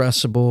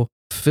inexpressible,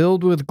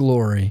 filled with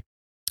glory,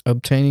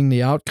 obtaining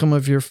the outcome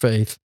of your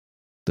faith,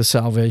 the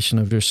salvation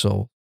of your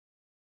soul.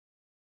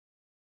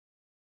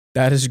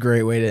 that is a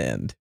great way to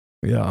end.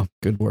 Yeah,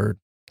 good word.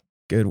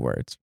 Good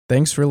words.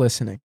 Thanks for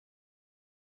listening.